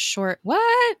there were short.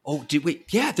 What? Oh, wait,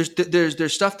 yeah.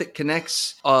 There's stuff that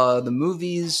connects the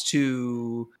movies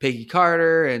to Peggy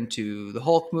Carter and to the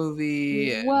Hulk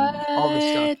movie and all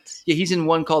this stuff. Yeah, he's in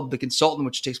one called The Consultant,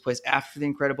 which takes place after the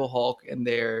Incredible Hulk, and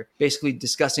they're basically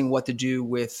discussing what to do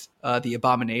with the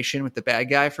Abomination, with the bad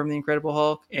guy from the Incredible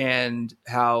Hulk, and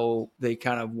how they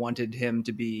kind of wanted him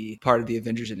to be part of the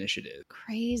Avengers Initiative.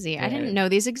 Crazy. I didn't know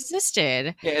these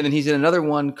existed. Yeah, and then he's in another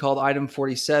one called Item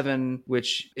 47,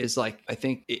 which is like, I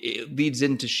think it leads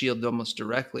into S.H.I.E.L.D. almost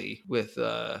directly with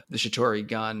the Chitauri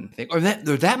gun thing. Or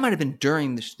that might have been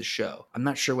during the show. I'm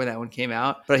not sure when that one came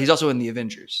out, but he's also in the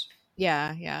Avengers.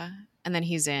 Yeah. And then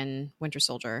he's in Winter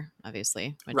Soldier,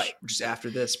 obviously. Which is after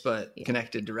this, but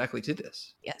connected directly to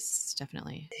this. Yes,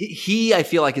 definitely. He I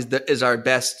feel like, is our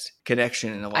best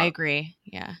connection in a lot. I agree.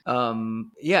 Yeah.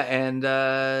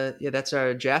 That's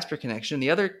our Jasper connection.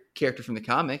 The other character from the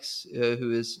comics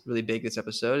who is really big this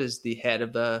episode is the head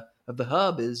of the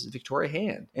hub is Victoria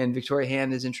Hand. And Victoria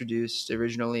Hand is introduced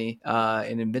originally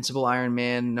in Invincible Iron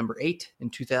Man #8 in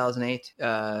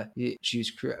 2008. She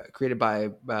was created by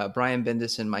Brian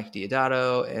Bendis and Mike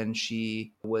Deodato, and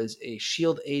she was a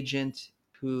S.H.I.E.L.D. agent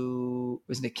who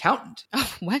was an accountant.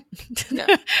 Oh, what?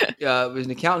 Was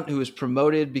an accountant who was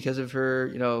promoted because of her,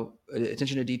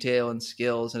 attention to detail and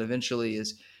skills, and eventually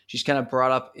she's kind of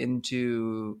brought up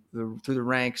through the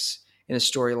ranks in a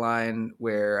storyline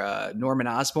where Norman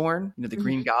Osborn, the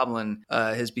Green Goblin,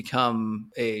 has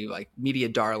become a media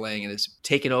darling and has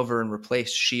taken over and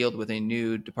replaced S.H.I.E.L.D. with a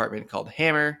new department called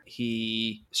Hammer.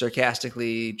 He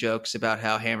sarcastically jokes about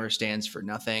how Hammer stands for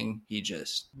nothing. He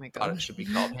just thought it should be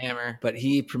called Hammer. But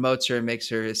he promotes her and makes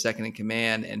her his second in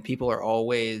command, and people are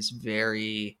always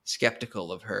very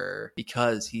skeptical of her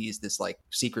because he's this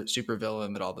secret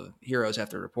supervillain that all the heroes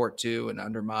have to report to and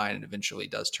undermine, and eventually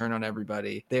does turn on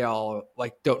everybody. They all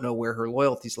don't know where her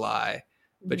loyalties lie,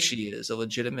 but she is a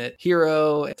legitimate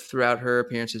hero throughout her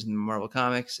appearances in the Marvel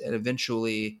Comics, and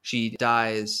eventually she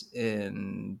dies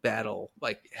in battle,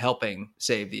 helping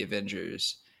save the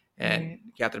Avengers. And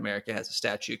Captain America has a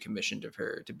statue commissioned of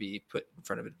her to be put in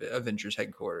front of Avengers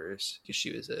headquarters because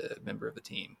she was a member of the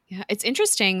team. Yeah, it's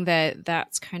interesting that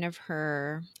that's kind of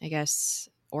her, I guess,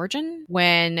 origin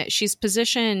when she's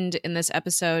positioned in this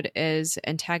episode as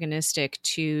antagonistic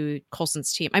to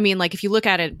Coulson's team. I mean, if you look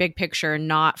at it big picture,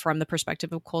 not from the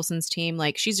perspective of Coulson's team,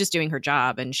 she's just doing her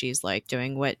job and she's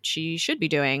doing what she should be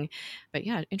doing. But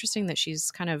yeah, interesting that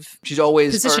she's kind of She's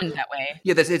always positioned that way.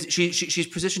 Yeah, that's it. She's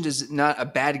positioned as not a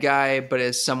bad guy, but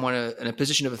as someone in a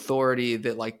position of authority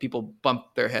that like people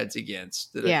bump their heads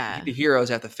against, that Yeah. the heroes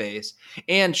have to face.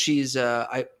 And she's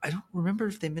I don't remember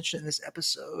if they mentioned it in this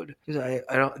episode because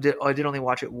I did only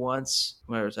watch it once,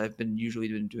 whereas I've been usually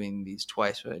doing these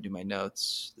twice when I do my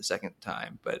notes the second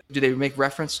time. But do they make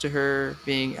reference to her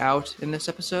being out in this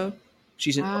episode?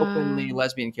 She's an openly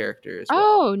lesbian character as well.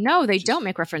 Oh, no, they don't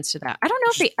make reference to that. I don't know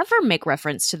if they ever make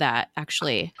reference to that,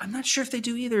 actually. I'm not sure if they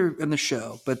do either in the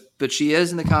show, but she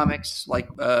is in the comics, like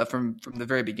from the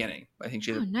very beginning. I think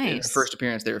she in her first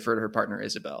appearance, they refer to her partner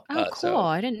Isabel. Oh, cool.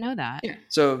 I didn't know that. Yeah.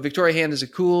 So Victoria Hand is a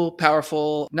cool,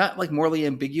 powerful, not like morally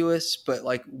ambiguous, but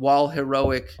like while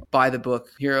heroic, by the book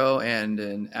hero and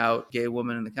an out gay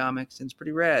woman in the comics. And it's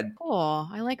pretty rad. Cool.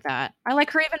 I like that. I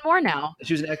like her even more now.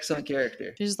 She was an excellent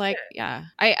character. She's like, yeah.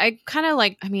 I kind of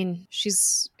like, I mean,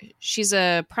 she's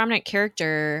a prominent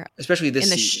character, especially this in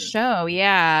the season. show.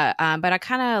 Yeah. But I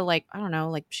kind of like, I don't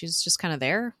know, like she's just kind of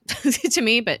there to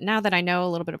me. But now that I know a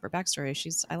little bit of her backstory,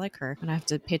 I like her and I have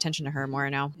to pay attention to her more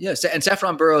now. Yes. And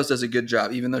Saffron Burrows does a good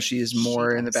job, even though she is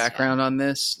more in the background on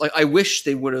this. Like, I wish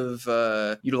they would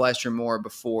have utilized her more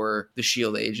before the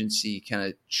S.H.I.E.L.D. agency kind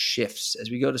of shifts as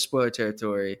we go to spoiler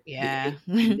territory. Yeah.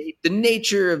 The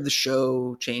nature of the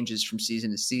show changes from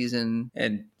season to season.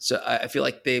 And so I feel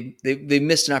like they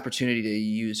missed an opportunity to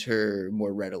use her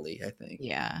more readily, I think.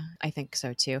 Yeah, I think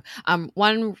so too.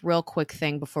 One real quick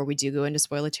thing before we do go into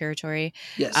spoiler territory.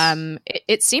 Yes.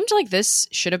 It seemed like this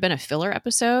should have been a filler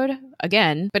episode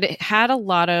again, but it had a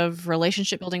lot of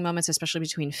relationship building moments, especially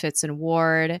between Fitz and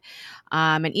Ward,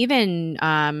 and even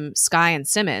Skye and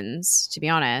Simmons, to be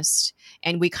honest.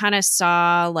 And we kind of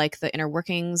saw like the inner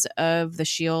workings of the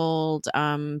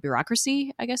S.H.I.E.L.D.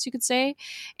 bureaucracy, I guess you could say.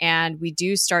 And we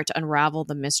do start to unravel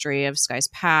the mystery of Skye's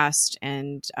past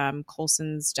and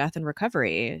Coulson's death and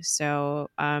recovery. So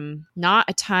not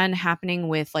a ton happening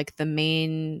with like the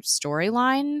main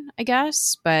storyline, I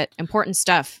guess, but important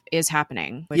stuff is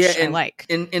happening, which I like.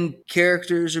 And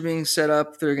characters are being set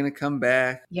up. They're going to come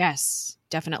back. Yes.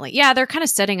 Definitely. Yeah, they're kind of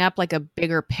setting up like a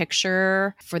bigger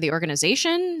picture for the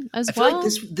organization as well. I feel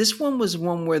like this one was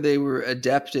one where they were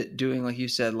adept at doing, like you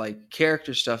said, like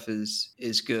character stuff is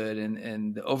good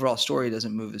and the overall story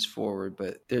doesn't move as forward,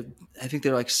 but I think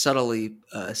they're like subtly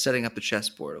setting up the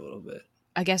chessboard a little bit.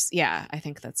 I guess, yeah, I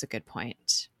think that's a good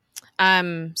point.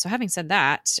 So having said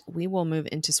that, we will move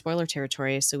into spoiler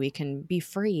territory so we can be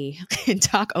free and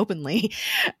talk openly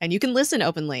and you can listen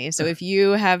openly. So if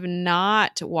you have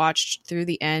not watched through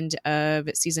the end of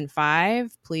season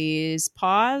 5, please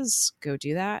pause, go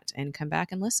do that and come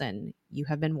back and listen. You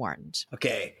have been warned.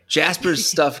 Okay. Jasper's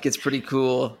stuff gets pretty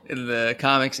cool in the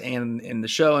comics and in the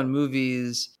show and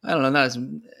movies. I don't know.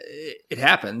 It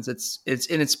happens.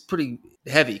 It's pretty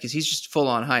heavy because he's just full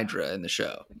on Hydra in the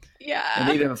show. Yeah. And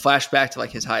they even have a flashback to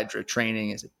like his Hydra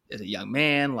training as a young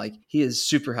man. Like he is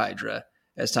super Hydra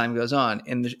as time goes on.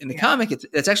 In the comic,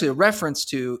 it's actually a reference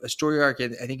to a story arc, I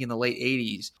think in the late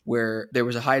 80s, where there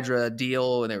was a Hydra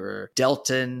deal and there were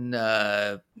Delton,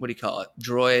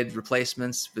 droid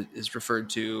replacements, but is referred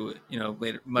to,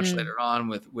 much later on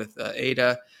with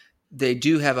Ada. They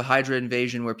do have a Hydra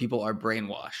invasion where people are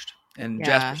brainwashed. And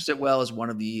Jasper Sitwell is one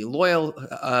of the loyal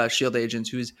S.H.I.E.L.D. agents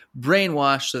who's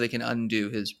brainwashed so they can undo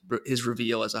his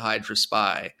reveal as a Hydra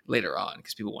spy later on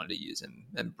because people wanted to use him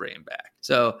and bring him back.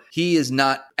 So he is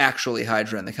not actually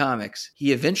Hydra in the comics.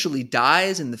 He eventually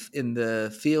dies in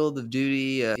the field of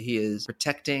duty. He is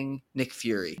protecting Nick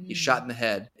Fury. He's shot in the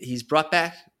head. He's brought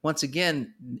back once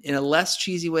again in a less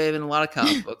cheesy way than a lot of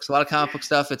comic books. A lot of comic book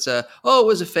stuff, it's it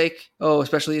was a fake. Oh,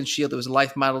 especially in S.H.I.E.L.D., it was a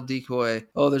life model decoy.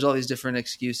 Oh, there's all these different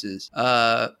excuses.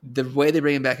 The way they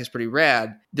bring him back is pretty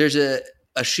rad. There's a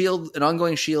S.H.I.E.L.D., an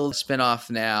ongoing S.H.I.E.L.D.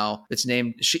 spinoff now. It's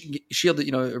named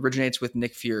S.H.I.E.L.D., originates with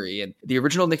Nick Fury. And the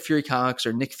original Nick Fury comics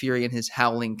are Nick Fury and his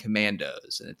Howling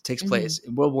Commandos. And it takes place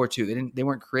in World War II. They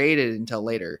weren't created until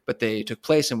later, but they took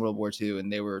place in World War II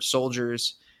and they were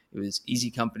soldiers. It was Easy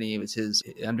Company. It was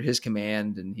under his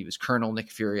command, and he was Colonel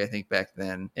Nick Fury, I think, back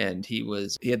then. And he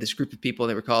had this group of people.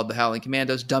 They were called the Howling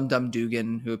Commandos. Dum Dum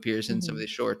Dugan, who appears in some of the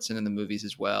shorts and in the movies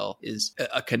as well, is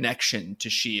a connection to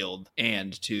S.H.I.E.L.D.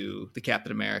 and to the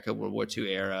Captain America World War II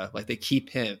era. Like they keep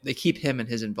him and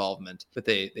his involvement, but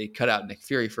they cut out Nick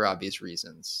Fury for obvious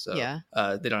reasons. So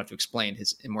they don't have to explain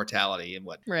his immortality and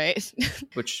what. Right.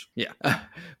 Which, yeah.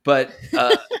 But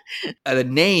the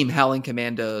name Howling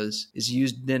Commandos is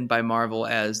used then by Marvel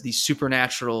as the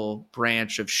supernatural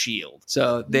branch of S.H.I.E.L.D.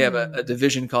 So they have a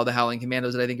division called the Howling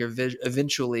Commandos that I think are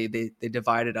eventually they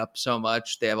divided up so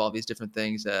much. They have all these different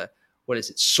things. What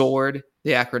is it? Sword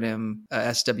the acronym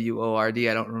SWORD.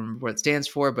 I don't remember what it stands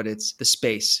for, but it's the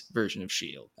space version of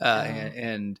SHIELD.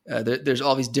 There's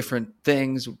all these different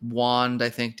things. Wand, I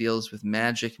think, deals with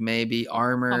magic, maybe.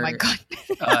 Armor Oh my God.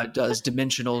 does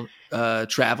dimensional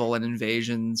travel and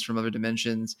invasions from other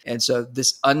dimensions. And so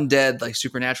this undead, like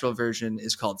supernatural version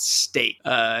is called State.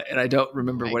 And I don't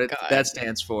remember that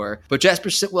stands for. But Jasper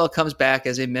Sitwell comes back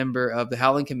as a member of the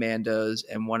Howling Commandos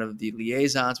and one of the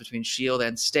liaisons between SHIELD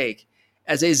and Stake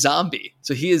as a zombie.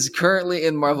 So he is currently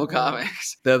in Marvel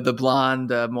Comics, the blonde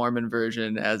Mormon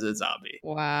version as a zombie.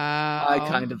 Wow. I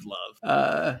kind of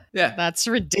love. Yeah. That's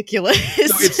ridiculous. So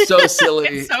it's so silly.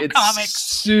 It's comic.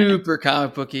 Super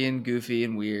comic booky and goofy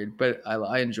and weird, but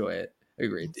I enjoy it a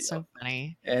great deal. So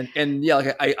funny. And yeah,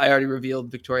 like I already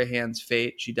revealed Victoria Hand's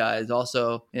fate. She dies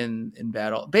also in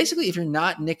battle. Basically, if you're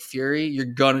not Nick Fury, you're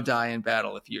gonna die in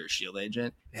battle if you're a SHIELD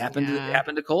agent. It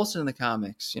happened to Coulson in the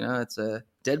comics. You know, it's a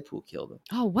Deadpool killed him.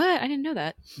 Oh, what? I didn't know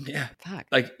that. Yeah. Fuck.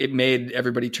 Like, it made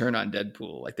everybody turn on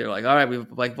Deadpool. Like, they're like, all right, we've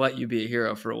like let you be a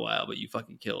hero for a while, but you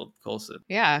fucking killed Coulson.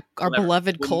 Yeah, our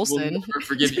beloved Coulson. We'll never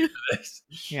forgive you for this.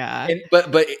 Yeah.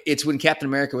 But it's when Captain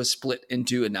America was split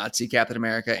into a Nazi Captain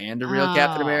America and a real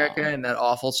Captain America in that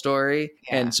awful story.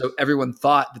 Yeah. And so everyone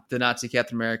thought that the Nazi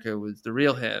Captain America was the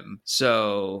real him.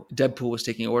 So Deadpool was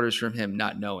taking orders from him,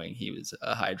 not knowing he was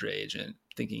a Hydra agent,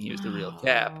 thinking he was the real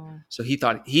Cap. So he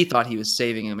thought he was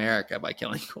saving America by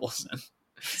killing Coulson.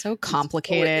 So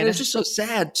complicated. And it's just so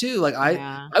sad too. Like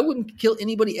I wouldn't kill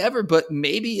anybody ever, but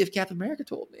maybe if Captain America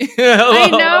told me. I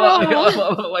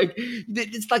know. Like,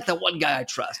 it's like the one guy I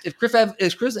trust. If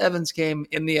Chris Evans came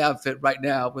in the outfit right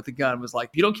now with a gun, was like,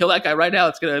 if you don't kill that guy right now,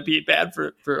 it's gonna be bad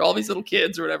for all these little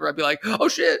kids or whatever, I'd be like, oh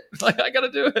shit, like I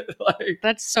gotta do it. Like,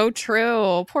 that's so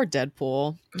true. Poor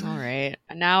Deadpool. All right,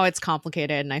 now it's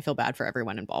complicated, and I feel bad for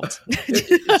everyone involved.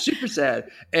 It's super sad,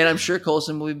 and I'm sure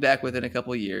Coulson will be back within a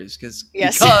couple of years because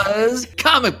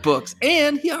comic books,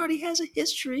 and he already has a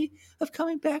history of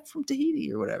coming back from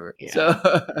Tahiti or whatever. Yeah.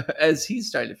 So as he's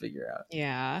starting to figure out.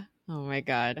 Yeah. Oh my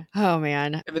God. Oh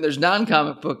man. I mean, there's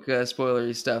non-comic book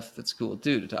spoilery stuff that's cool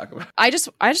too to talk about. I just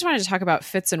wanted to talk about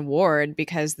Fitz and Ward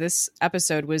because this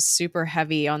episode was super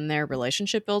heavy on their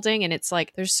relationship building, and it's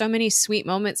like there's so many sweet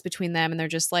moments between them, and they're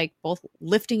just like both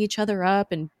lifting each other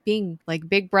up and being like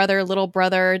big brother, little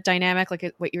brother dynamic,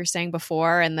 like what you were saying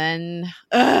before. And then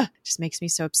just makes me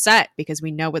so upset because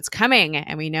we know what's coming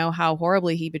and we know how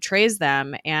horribly he betrays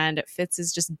them, and Fitz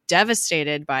is just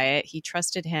devastated by it. He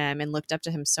trusted him and looked up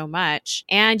to him so much.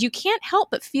 And you can't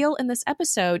help but feel in this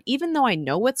episode, even though I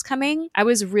know what's coming, I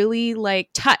was really like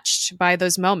touched by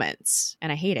those moments,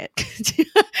 and I hate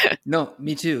it. No,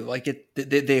 me too. Like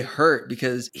they hurt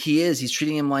because he's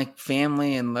treating him like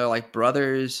family and they're like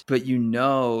brothers, but you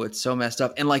know it's so messed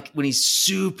up. And like when he's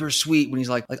super sweet, when he's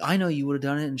like I know you would have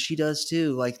done it and she does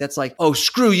too. Like that's like, oh,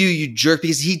 screw you, you jerk,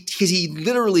 because he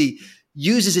literally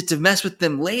uses it to mess with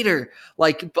them later.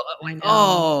 Like,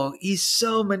 oh, he's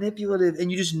so manipulative,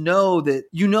 and you just know that,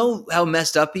 you know how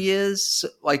messed up he is. So,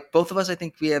 like both of us, I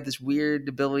think we have this weird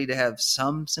ability to have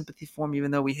some sympathy for him, even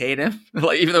though we hate him,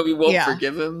 like even though we won't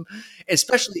forgive him.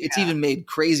 Especially, it's even made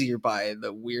crazier by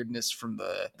the weirdness from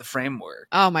the framework.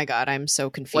 Oh my God, I'm so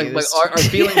confused. Like our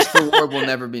feelings for Ward will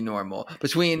never be normal.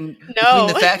 Between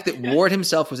the fact that Ward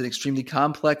himself was an extremely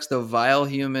complex, though vile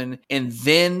human, and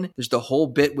then there's the whole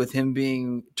bit with him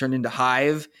being turned into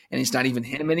Hive, and he's not even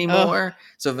him anymore.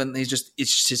 So then it's just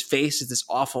his face is this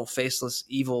awful, faceless,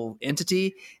 evil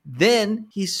entity. Then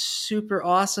he's super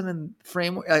awesome and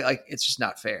framework. Like it's just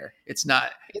not fair. It's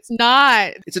not. It's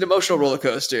an emotional roller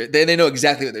coaster. They know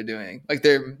exactly what they're doing. Like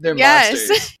they're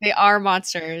monsters. They are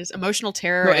monsters. Emotional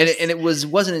terrorists. No, and it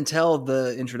wasn't until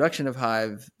the introduction of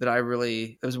Hive that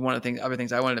it was one of the other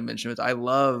things I wanted to mention was I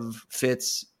love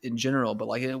Fitz in general, but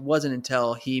like it wasn't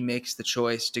until he makes the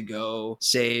choice to go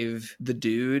save the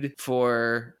dude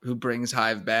who brings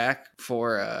Hive back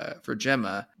for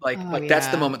Gemma. That's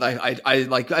the moment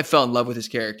I fell in love with his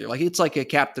character. Like it's like a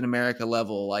Captain America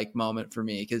level like moment for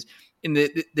me, because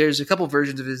there's a couple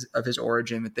versions of his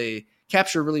origin that they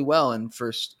capture really well in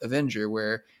First Avenger,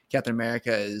 where Captain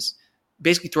America is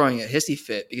basically throwing a hissy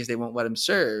fit because they won't let him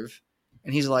serve.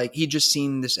 And he's like, he'd just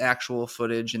seen this actual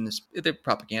footage in they're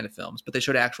propaganda films, but they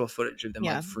showed actual footage of them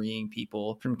like freeing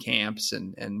people from camps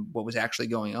and what was actually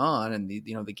going on, and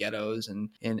the ghettos and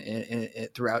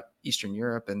throughout Eastern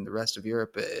Europe and the rest of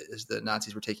Europe as the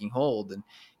Nazis were taking hold. And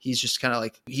he's just kind of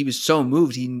like, he was so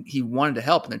moved. He wanted to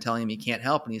help, and they're telling him he can't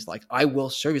help. And he's like, I will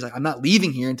serve. He's like, I'm not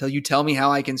leaving here until you tell me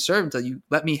how I can serve, until you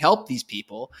let me help these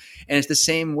people. And it's the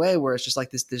same way where it's just like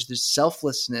there's this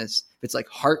selflessness it's like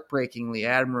heartbreakingly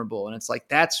admirable. And it's like,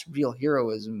 that's real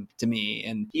heroism to me.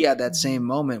 And he had that same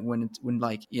moment when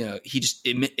like, you know, he just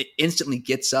instantly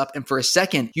gets up, and for a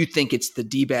second you think it's the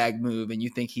D-bag move, and you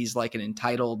think he's like an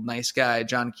entitled nice guy,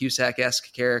 John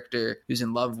Cusack-esque character who's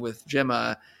in love with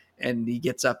Gemma. And he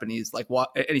gets up and he's like,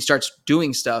 and he starts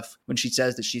doing stuff when she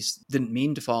says that she didn't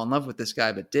mean to fall in love with this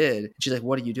guy, but did. And she's like,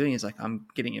 what are you doing? He's like, I'm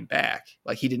getting him back.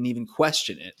 Like, he didn't even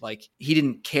question it. Like, he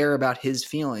didn't care about his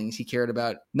feelings. He cared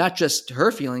about not just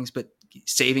her feelings, but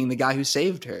saving the guy who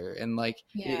saved her. And like,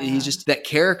 he's just, that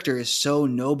character is so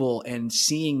noble. And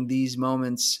seeing these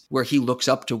moments where he looks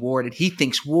up to Ward and he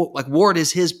thinks Ward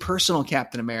is his personal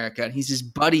Captain America, and he's his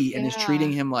buddy and is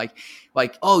treating him like,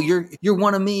 oh, you're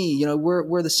one of me, you know,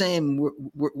 we're the same,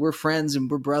 we're friends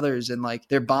and we're brothers, and like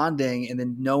they're bonding. And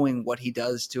then knowing what he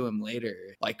does to him later,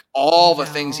 like all the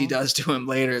things he does to him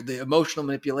later, the emotional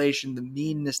manipulation, the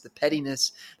meanness, the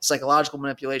pettiness, the psychological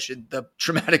manipulation, the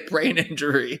traumatic brain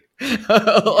injury.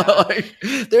 Like,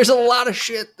 there's a lot of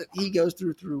shit that he goes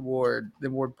through Ward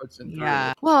that Ward puts him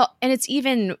through. Well, and it's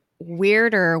even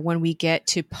weirder when we get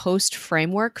to post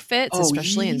framework fits,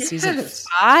 especially in season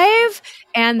 5,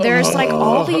 and there's like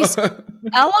all these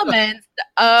elements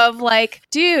of like,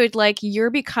 dude, like, you're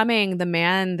becoming the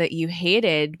man that you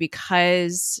hated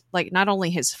because like not only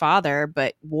his father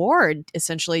but Ward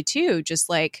essentially too, just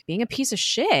like being a piece of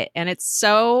shit. And it's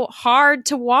so hard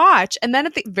to watch. And then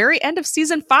at the very end of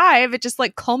season 5, it just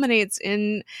like culminates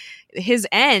in his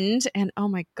end. And oh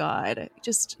my god,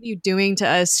 just what are you doing to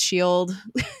us, Shield?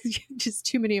 Just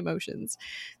too many emotions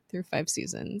through 5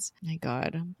 seasons. My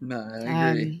god. No,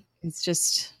 I agree. It's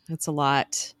a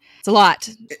lot. It's a lot.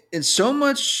 It's so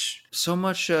much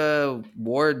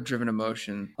Ward driven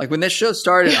emotion. Like, when this show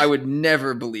started, I would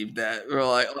never believe that. Or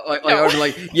like I would be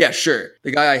like, yeah, sure.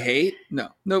 The guy I hate? No.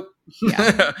 Nope.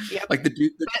 Yeah. Yep. Like the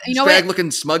dude, the drag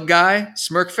looking smug guy,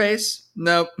 smirk face?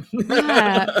 Nope.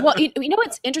 Well, you know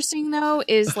what's interesting though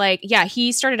is like, yeah,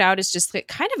 he started out as just like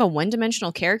kind of a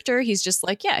one-dimensional character. He's just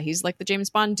like, yeah, he's like the James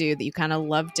Bond dude that you kind of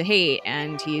love to hate,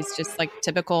 and he's just like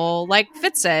typical, like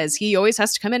Fitz says, he always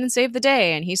has to come in and save the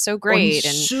day, and he's so great.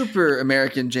 And super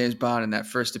American James Bond in that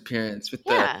first appearance with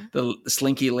the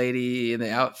slinky lady in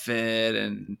the outfit,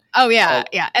 and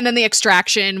and then the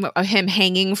extraction of him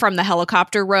hanging from the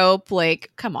helicopter rope.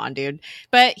 Like, come on, dude.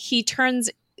 But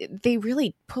they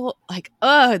really pull like,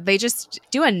 they just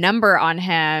do a number on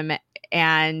him.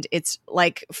 And it's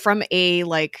like, from a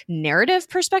like narrative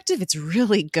perspective, it's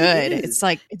really good. It's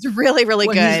like, it's really, really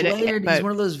good. He's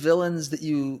one of those villains that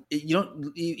you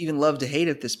don't even love to hate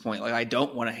at this point. Like, I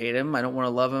don't want to hate him. I don't want to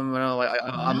love him.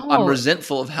 I'm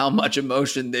resentful of how much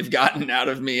emotion they've gotten out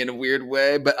of me in a weird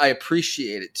way, but I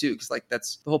appreciate it too. Cause like,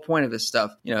 that's the whole point of this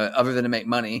stuff, you know, other than to make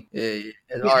money,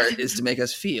 art is to make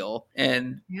us feel.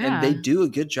 And they do a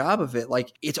good job of it.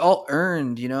 Like, it's all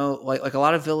earned, you know, like a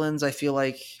lot of villains, I feel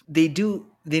like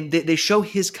they show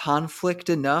his conflict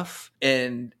enough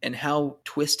and how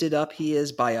twisted up he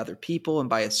is by other people and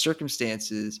by his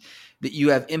circumstances that you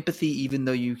have empathy even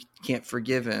though you can't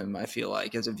forgive him, I feel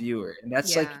like, as a viewer. And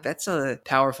that's that's a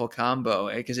powerful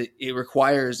combo, because it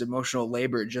requires emotional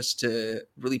labor just to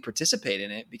really participate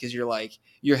in it, because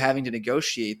you're having to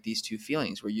negotiate these two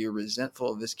feelings where you're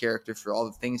resentful of this character for all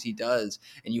the things he does,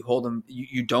 and you hold him,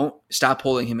 you don't stop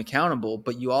holding him accountable,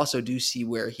 but you also do see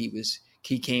where he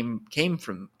came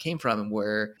from, and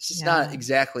where it's not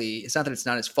that it's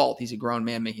not his fault. He's a grown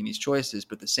man making these choices,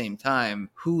 but at the same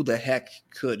time, who the heck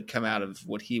could come out of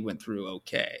what he went through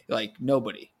okay? Like,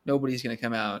 nobody's going to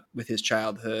come out with his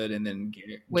childhood and then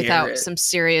without some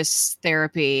serious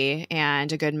therapy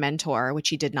and a good mentor, which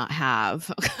he did not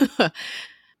have.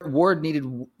 Ward needed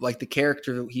like the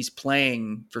character he's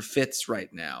playing for Fitz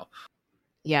right now.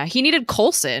 Yeah, he needed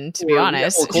Coulson, to be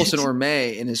honest. Or Coulson or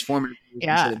May in his formative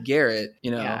instead of Garrett, you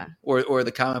know, or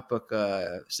the comic book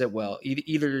said, well,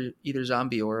 either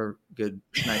zombie or good,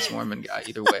 nice Mormon guy,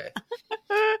 either way.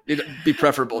 It'd be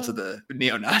preferable to the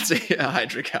neo-Nazi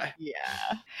Hydra guy. Yeah.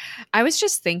 I was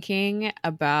just thinking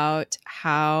about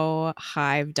how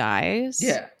Hive dies.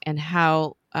 Yeah. And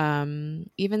how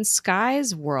even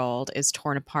Sky's world is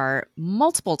torn apart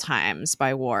multiple times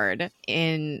by Ward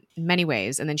in many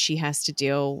ways, and then she has to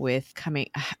deal with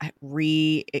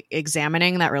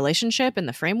re-examining that relationship in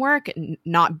the framework, and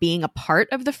not being a part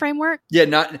of the framework. Yeah,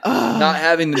 not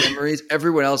having the memories.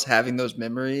 Everyone else having those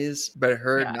memories, but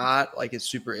her not. Like, it's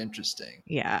super interesting.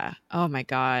 Yeah. Oh my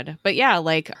god. But yeah,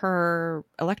 like her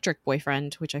electric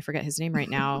boyfriend, which I forget his name right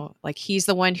now, like he's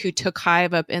the one who took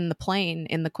Hive up in the plane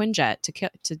in the Quinjet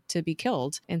to be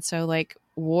killed. And so like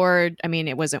Ward, I mean,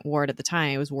 it wasn't Ward at the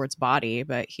time, it was Ward's body,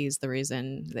 but he's the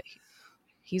reason that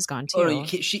he's gone Oh no, you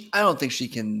too. can't. I don't think she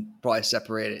can probably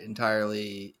separate it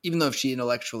entirely. Even though if she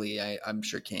intellectually, I'm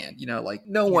sure can. Like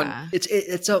no one. Yeah.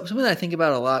 It's something that I think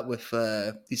about a lot with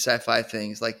these sci-fi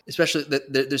things. Like especially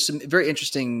there's some very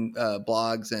interesting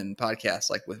blogs and podcasts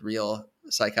like with real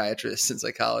psychiatrists and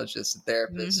psychologists and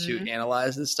therapists who Mm-hmm.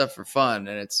 analyze this stuff for fun,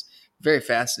 and it's very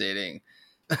fascinating.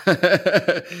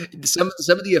 some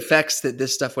of the effects that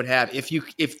this stuff would have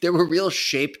if there were real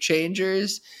shape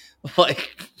changers.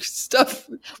 Like stuff,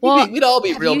 Well, we'd all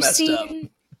be real messed up.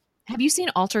 Have you seen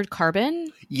Altered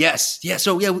Carbon? Yes, yeah.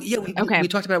 So yeah, Okay. we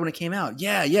talked about it when it came out.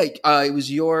 Yeah. It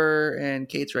was your and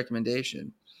Kate's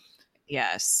recommendation.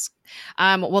 Yes.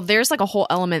 Well, there's like a whole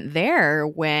element there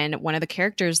when one of the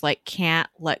characters like can't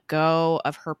let go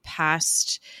of her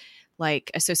past like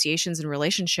associations and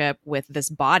relationship with this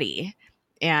body.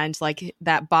 And like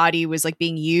that body was like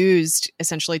being used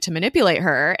essentially to manipulate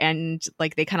her. And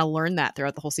like they kind of learn that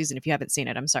throughout the whole season. If you haven't seen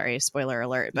it, I'm sorry, spoiler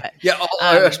alert. But yeah,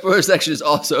 our spoiler section is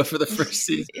also for the first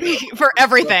season. For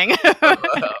everything.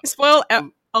 Spoil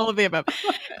all of the above.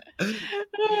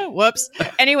 Whoops.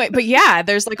 Anyway, but yeah,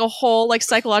 there's like a whole like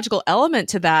psychological element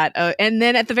to that. And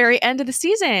then at the very end of the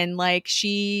season, like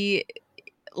she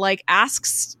like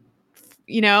asks,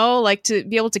 like to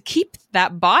be able to keep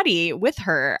that body with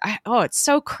her. It's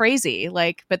so crazy.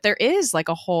 Like, but there is like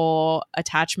a whole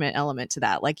attachment element to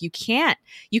that. Like you can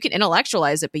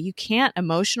intellectualize it, but you can't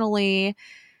emotionally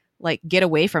like get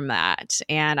away from that.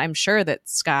 And I'm sure that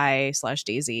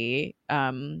Skye/Daisy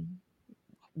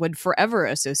would forever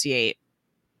associate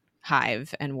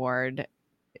Hive and Ward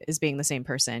as being the same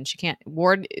person. She can't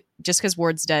just because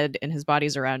Ward's dead and his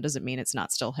body's around doesn't mean it's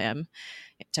not still him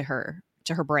to her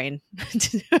brain.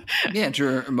 Yeah, to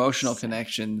her emotional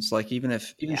connections. Like even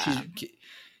if she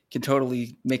can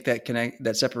totally make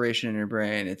that separation in her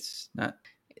brain, it's not.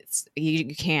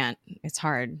 You can't. It's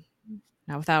hard.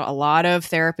 Not without a lot of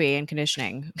therapy and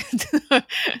conditioning.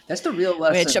 That's the real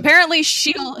lesson. Which apparently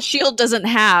Shield doesn't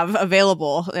have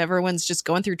available. Everyone's just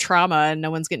going through trauma and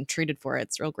no one's getting treated for it.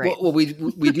 It's real great. Well, we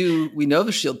know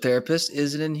the Shield therapist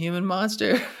is an Inhuman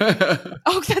monster.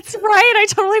 Oh, that's right. I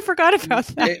totally forgot about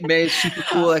that. May's super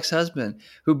cool ex-husband,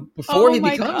 who before he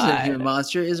becomes an Inhuman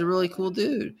monster is a really cool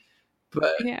dude.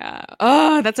 But yeah.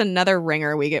 Oh, that's another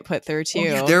ringer we get put through too.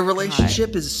 Yeah, their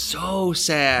relationship is so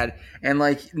sad. And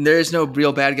like there's no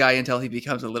real bad guy until he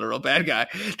becomes a literal bad guy.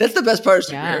 That's the best part of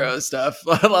superhero stuff.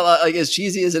 Like as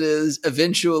cheesy as it is,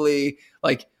 eventually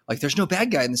like there's no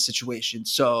bad guy in this situation.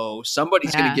 So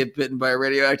somebody's gonna get bitten by a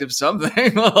radioactive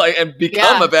something and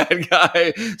become a bad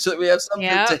guy so that we have something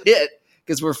to hit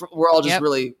because we're all just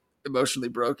really emotionally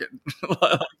broken.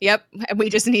 Yep. And we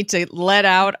just need to let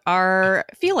out our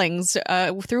feelings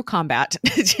through combat.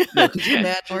 Could you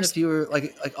imagine if you were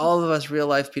like all of us real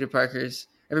life Peter Parkers,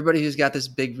 everybody who's got this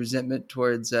big resentment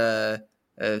towards the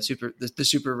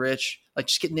super rich, like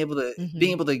just being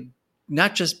able to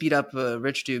not just beat up a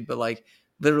rich dude, but like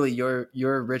literally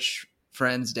your rich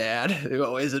friend's dad who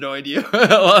always annoyed you.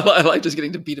 Like just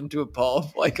getting to beat him to a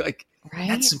pulp. Like right?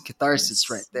 That's some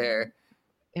catharsis right there.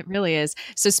 It really is.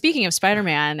 So speaking of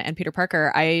Spider-Man and Peter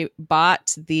Parker, I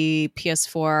bought the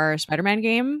PS4 Spider-Man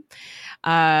game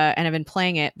and I've been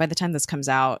playing it. By the time this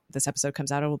episode comes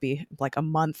out, it will be like a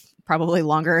month, probably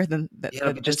longer than that. It'll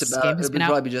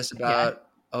probably be just about,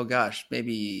 oh gosh,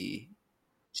 maybe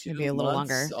a little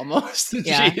longer. Almost.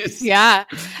 Yeah.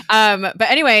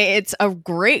 But anyway, it's a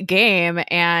great game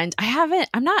and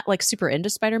I'm not like super into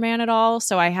Spider-Man at all.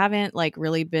 So I haven't like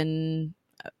really been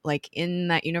like in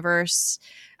that universe.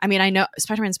 I mean, I know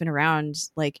Spider-Man's been around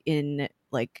like in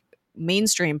like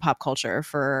mainstream pop culture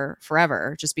for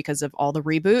forever just because of all the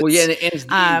reboots. Well, yeah, and it's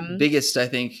the biggest, I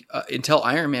think, until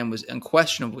Iron Man was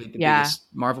unquestionably the biggest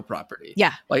Marvel property.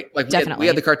 Yeah, like definitely. We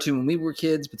had the cartoon when we were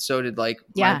kids, but so did like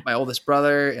my oldest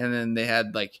brother, and then they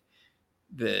had like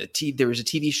there was a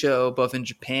TV show both in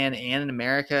Japan and in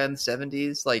America in the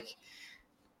 70s. Like,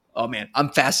 oh man, I'm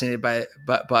fascinated by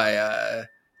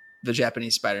the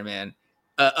Japanese Spider-Man.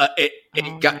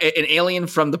 An alien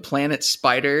from the planet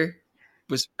Spider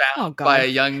was found by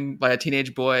a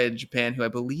teenage boy in Japan who I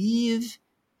believe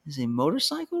is a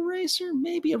motorcycle racer,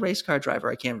 maybe a race car driver.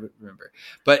 I can't remember.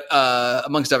 But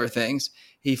amongst other things,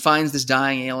 he finds this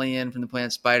dying alien from the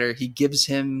planet Spider. He gives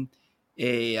him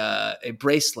a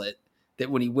bracelet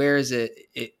that when he wears it,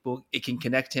 it can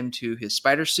connect him to his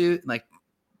spider suit and like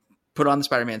put on the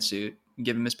Spider-Man suit and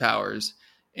give him his powers.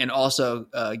 And also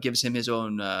gives him his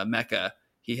own mecha.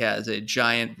 He has a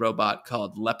giant robot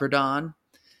called Leopardon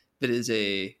that is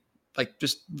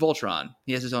just Voltron.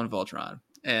 He has his own Voltron.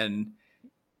 And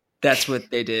that's what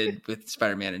they did with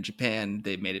Spider-Man in Japan.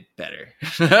 They made it better.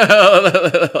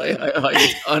 Like,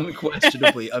 it's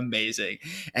unquestionably amazing.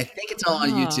 I think it's all on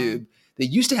YouTube. They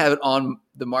used to have it on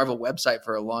the Marvel website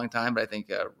for a long time, but I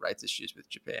think rights issues with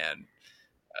Japan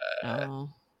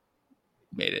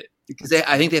made it, because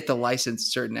I think they have to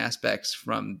license certain aspects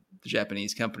from the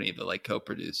Japanese company that like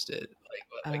co-produced it.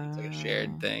 Like it's like a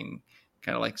shared thing,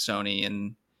 kind of like Sony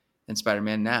and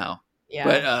Spider-Man now. Yeah,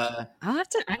 but I'm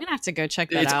gonna have to go check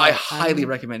that out. I highly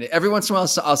recommend it. Every once in a while,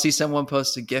 I'll see someone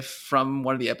post a GIF from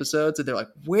one of the episodes, and they're like,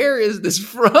 "Where is this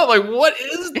from? Like, what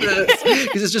is this?"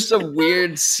 Because it's just a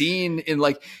weird scene in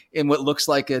what looks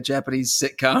like a Japanese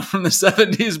sitcom from the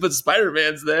 70s, but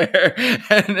Spider-Man's there,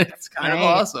 and it's kind of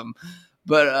awesome.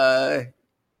 But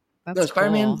no,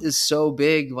 Spider-Man is so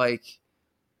big. Like,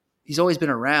 he's always been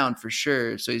around for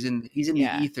sure. So he's in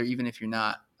the ether, even if you're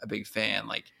not a big fan.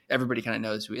 Like, everybody kind of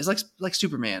knows who he is. Like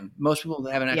Superman. Most people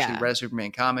haven't actually read a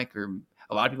Superman comic, or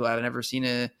a lot of people haven't ever seen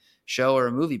a show or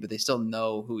a movie, but they still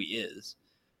know who he is,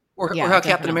 or how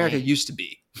definitely. Captain America used to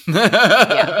be. Like,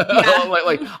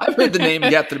 I've heard the name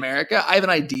Captain America. I have an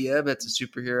idea, but it's a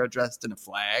superhero dressed in a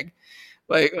flag.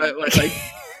 Like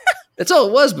that's all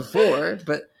it was before.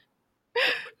 But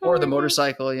or the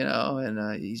motorcycle,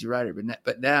 and Easy Rider.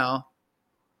 But now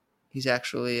he's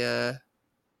actually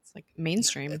like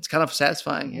mainstream. It's kind of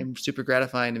satisfying and super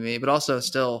gratifying to me, but also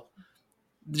still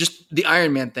just the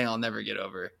Iron Man thing I'll never get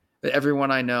over. But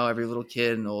everyone I know, every little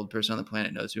kid and old person on the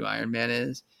planet knows who Iron Man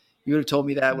is. You would have told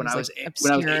me that when I was 8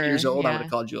 years old, I would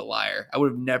have called you a liar. I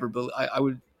would have never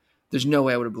there's no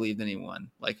way I would have believed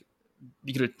anyone. Like,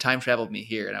 you could have time traveled me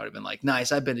here and I would have been like,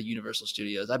 nice, I've been to Universal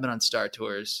Studios. I've been on Star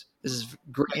Tours. This is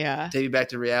great. Yeah. Take me back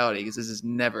to reality, because this is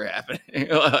never happening.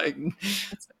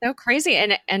 It's so crazy.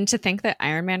 And to think that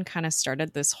Iron Man kind of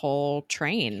started this whole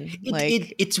train.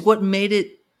 It's what made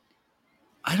it,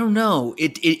 I don't know.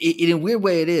 It in a weird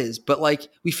way it is, but like,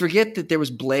 we forget that there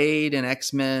was Blade and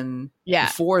X-Men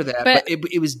before that, but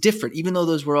it was different, even though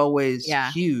those were always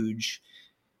huge.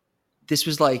 This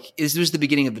was the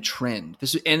beginning of the trend.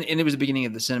 And it was the beginning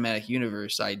of the cinematic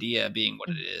universe idea being what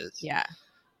it is. Yeah.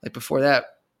 Like, before that,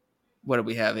 what did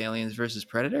we have? Aliens versus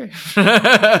Predator? The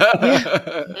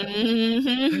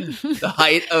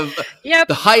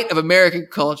height of American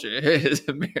culture is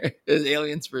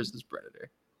Aliens versus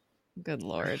Predator. Good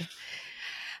Lord.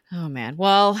 Oh, man.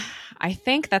 Well, I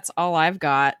think that's all I've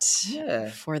got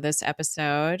for this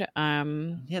episode.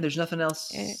 There's nothing else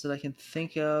that I can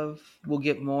think of. We'll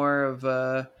get more of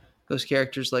those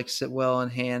characters like Sitwell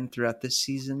and Han throughout this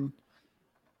season.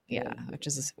 Yeah,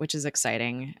 which is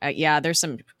exciting. There's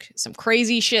some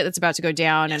crazy shit that's about to go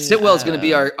down. And Sitwell's going to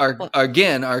be our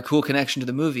cool connection to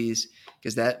the movies,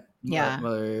 because that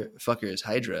motherfucker is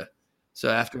Hydra. So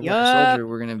after Winter Soldier,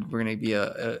 we're gonna be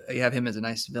have him as a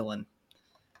nice villain.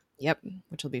 Yep,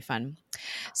 which will be fun.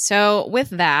 So with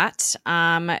that,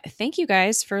 thank you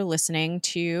guys for listening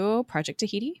to Project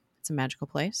Tahiti. It's a magical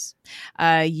place.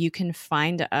 You can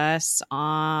find us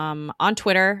on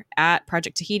Twitter at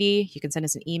Project Tahiti. You can send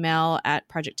us an email at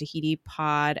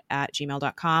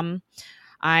projecttahitipod@gmail.com.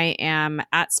 I am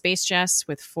at Space Jess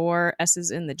with 4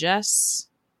 S's in the Jess.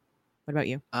 What about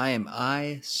you? I am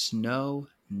Snow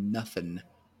Nothing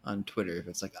on Twitter.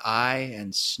 It's like I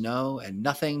and Snow and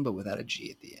nothing, but without a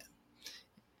G at the end.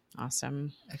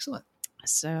 Awesome. Excellent.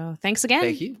 So thanks again.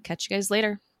 Thank you. Catch you guys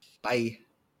later. Bye.